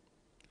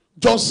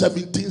 John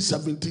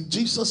 17:17.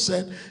 Jesus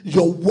said,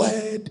 your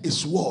word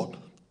is what?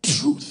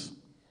 Truth.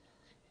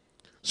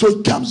 So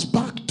it comes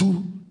back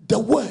to the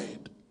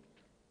word.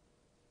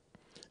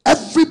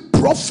 Every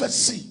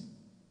prophecy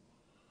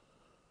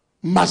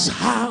must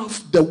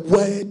have the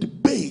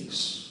word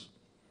base.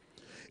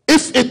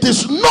 If it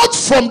is not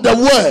from the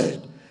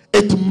word,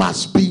 it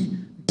must be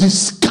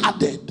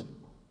discarded.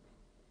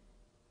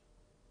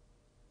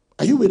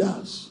 Are you with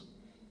us?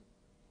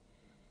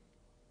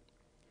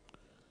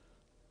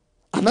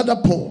 Another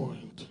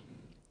point.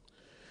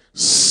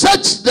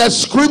 Search the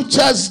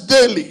scriptures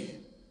daily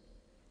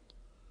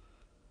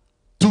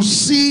to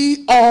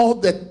see all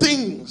the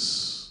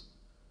things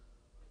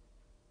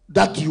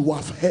that you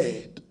have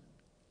heard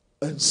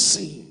and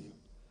seen.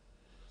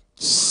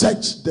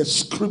 Search the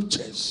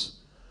scriptures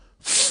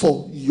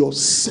for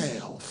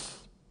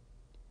yourself.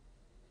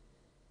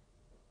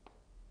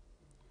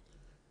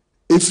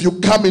 If you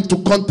come into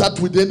contact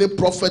with any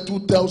prophet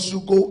who tells you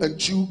go and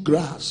chew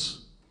grass,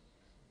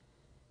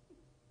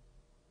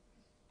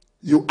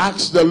 you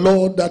ask the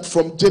Lord that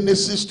from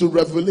Genesis to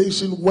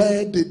Revelation,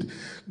 where did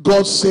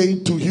God say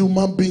to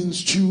human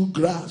beings chew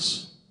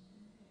grass?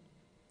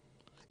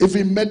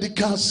 Even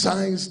medical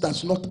science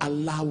does not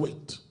allow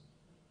it.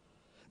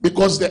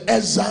 Because the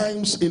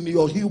enzymes in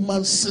your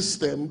human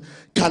system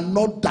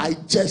cannot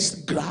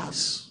digest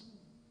grass.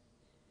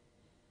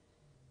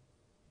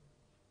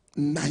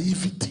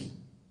 Naivety.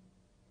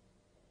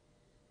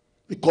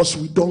 Because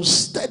we don't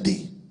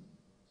study.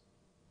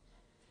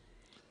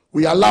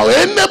 We allow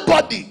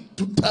anybody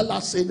to tell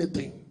us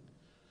anything.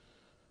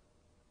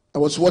 I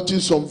was watching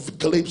some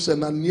clips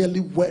and I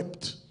nearly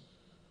wept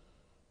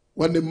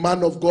when the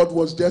man of God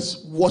was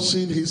just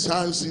washing his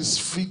hands, his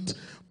feet,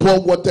 pour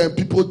water, and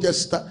people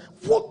just start,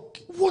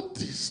 what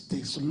is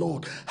this,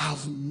 Lord?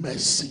 Have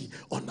mercy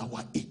on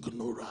our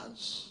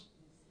ignorance.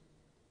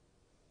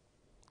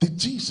 Did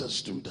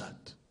Jesus do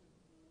that?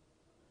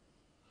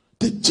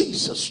 did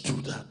Jesus do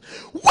that?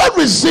 Where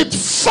is it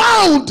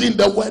found in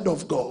the Word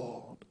of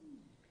God?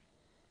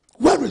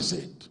 Where is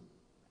it?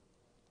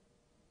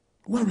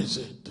 Where is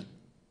it?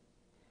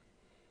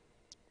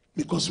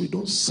 Because we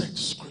don't search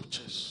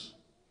scriptures.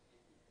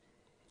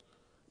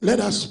 Let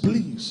us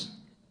please,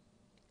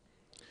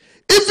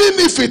 even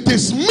if it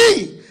is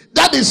me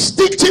that is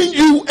teaching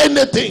you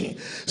anything,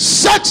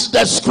 search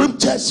the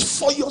scriptures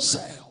for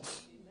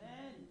yourself.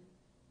 Amen.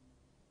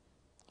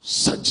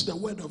 Search the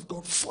Word of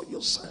God for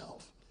yourself.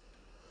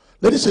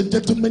 Ladies and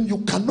gentlemen, you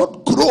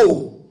cannot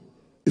grow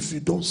if you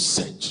don't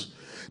search.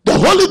 The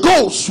Holy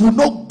Ghost will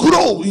not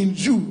grow in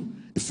you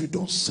if you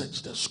don't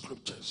search the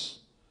scriptures,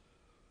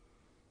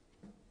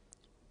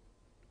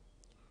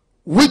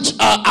 which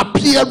are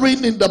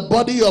appearing in the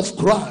body of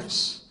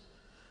Christ.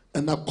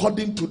 And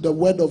according to the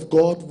Word of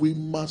God, we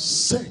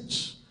must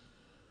search,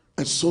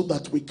 and so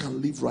that we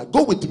can live right.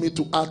 Go with me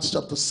to Acts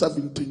chapter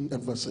 17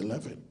 and verse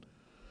 11.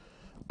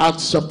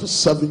 Acts chapter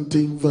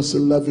 17 verse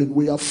 11.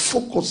 We are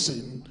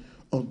focusing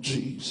on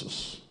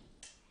Jesus.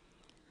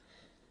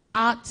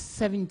 Acts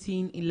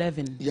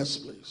 17:11. Yes,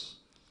 please.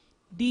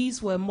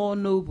 These were more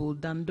noble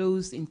than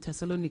those in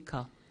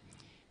Thessalonica,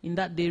 in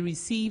that they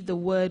received the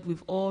word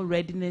with all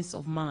readiness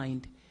of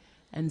mind,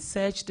 and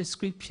searched the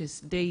scriptures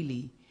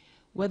daily,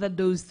 whether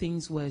those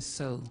things were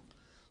so.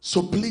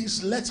 So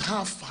please, let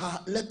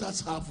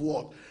us have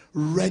what?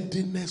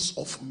 Readiness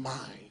of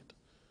mind.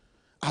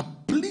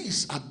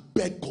 Please, I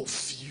beg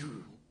of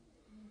you,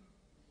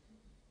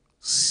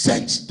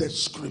 search the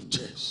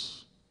scriptures.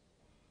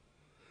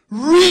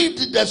 Read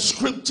the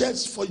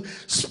scriptures for you.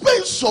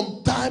 Spend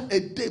some time a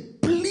day,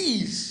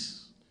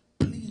 please.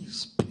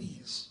 Please,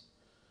 please.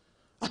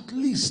 At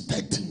least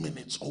 30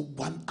 minutes or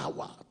 1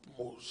 hour at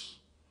most.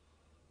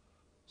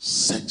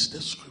 Search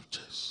the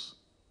scriptures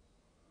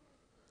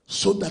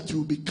so that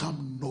you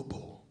become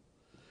noble.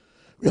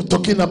 We are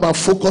talking about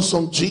focus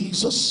on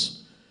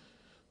Jesus.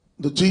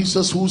 The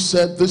Jesus who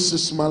said, "This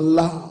is my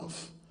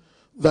love,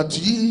 that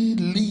ye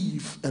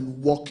live and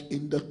walk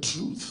in the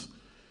truth."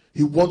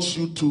 He wants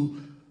you to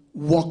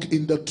walk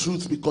in the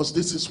truth because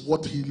this is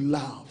what he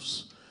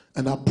loves.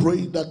 And I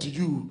pray that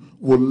you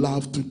will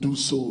love to do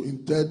so.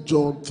 In 3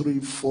 John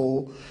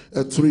 3:4.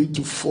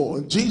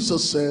 And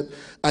Jesus said,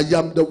 "I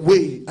am the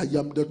way, I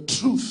am the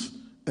truth,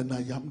 and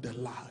I am the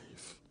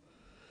life."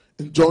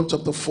 In John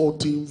chapter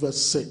 14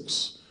 verse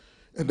 6.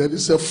 And then he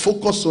said,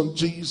 focus on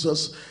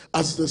Jesus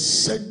as the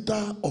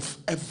center of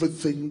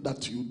everything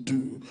that you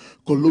do.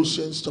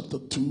 Colossians chapter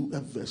 2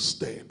 and verse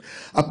 10.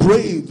 I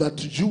pray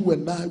that you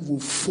and I will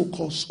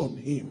focus on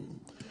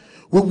him.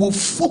 We will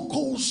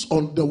focus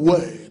on the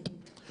word.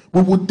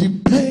 We will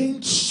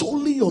depend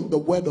solely on the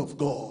word of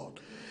God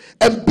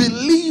and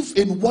believe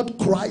in what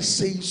Christ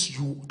says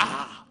you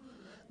are,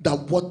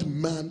 than what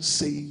man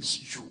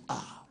says you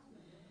are.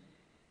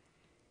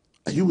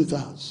 Are you with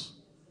us?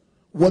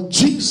 What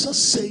Jesus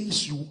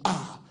says you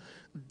are,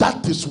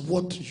 that is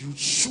what you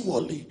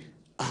surely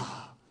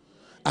are.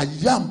 I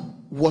am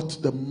what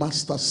the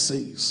Master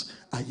says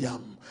I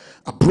am.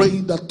 I pray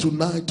that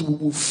tonight we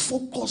will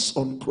focus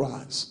on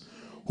Christ,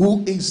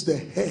 who is the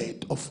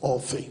head of all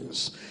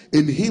things.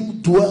 In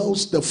him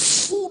dwells the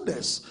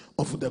fullness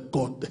of the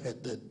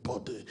Godheaded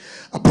body.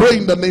 I pray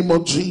in the name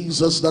of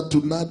Jesus that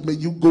tonight may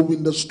you go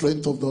in the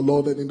strength of the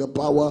Lord and in the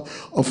power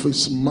of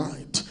his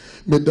might.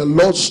 May the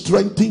Lord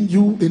strengthen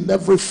you in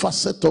every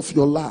facet of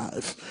your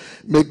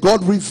life. May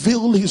God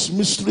reveal his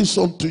mysteries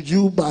unto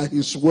you by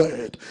his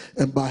word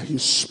and by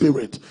his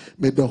spirit.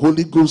 May the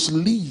Holy Ghost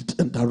lead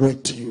and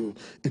direct you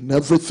in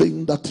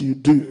everything that you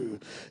do.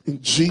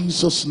 In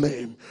Jesus'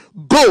 name,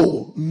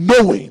 go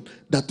knowing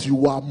that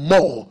you are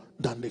more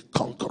than a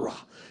conqueror.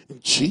 In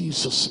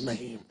Jesus'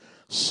 name,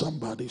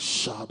 somebody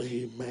shout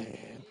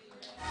amen.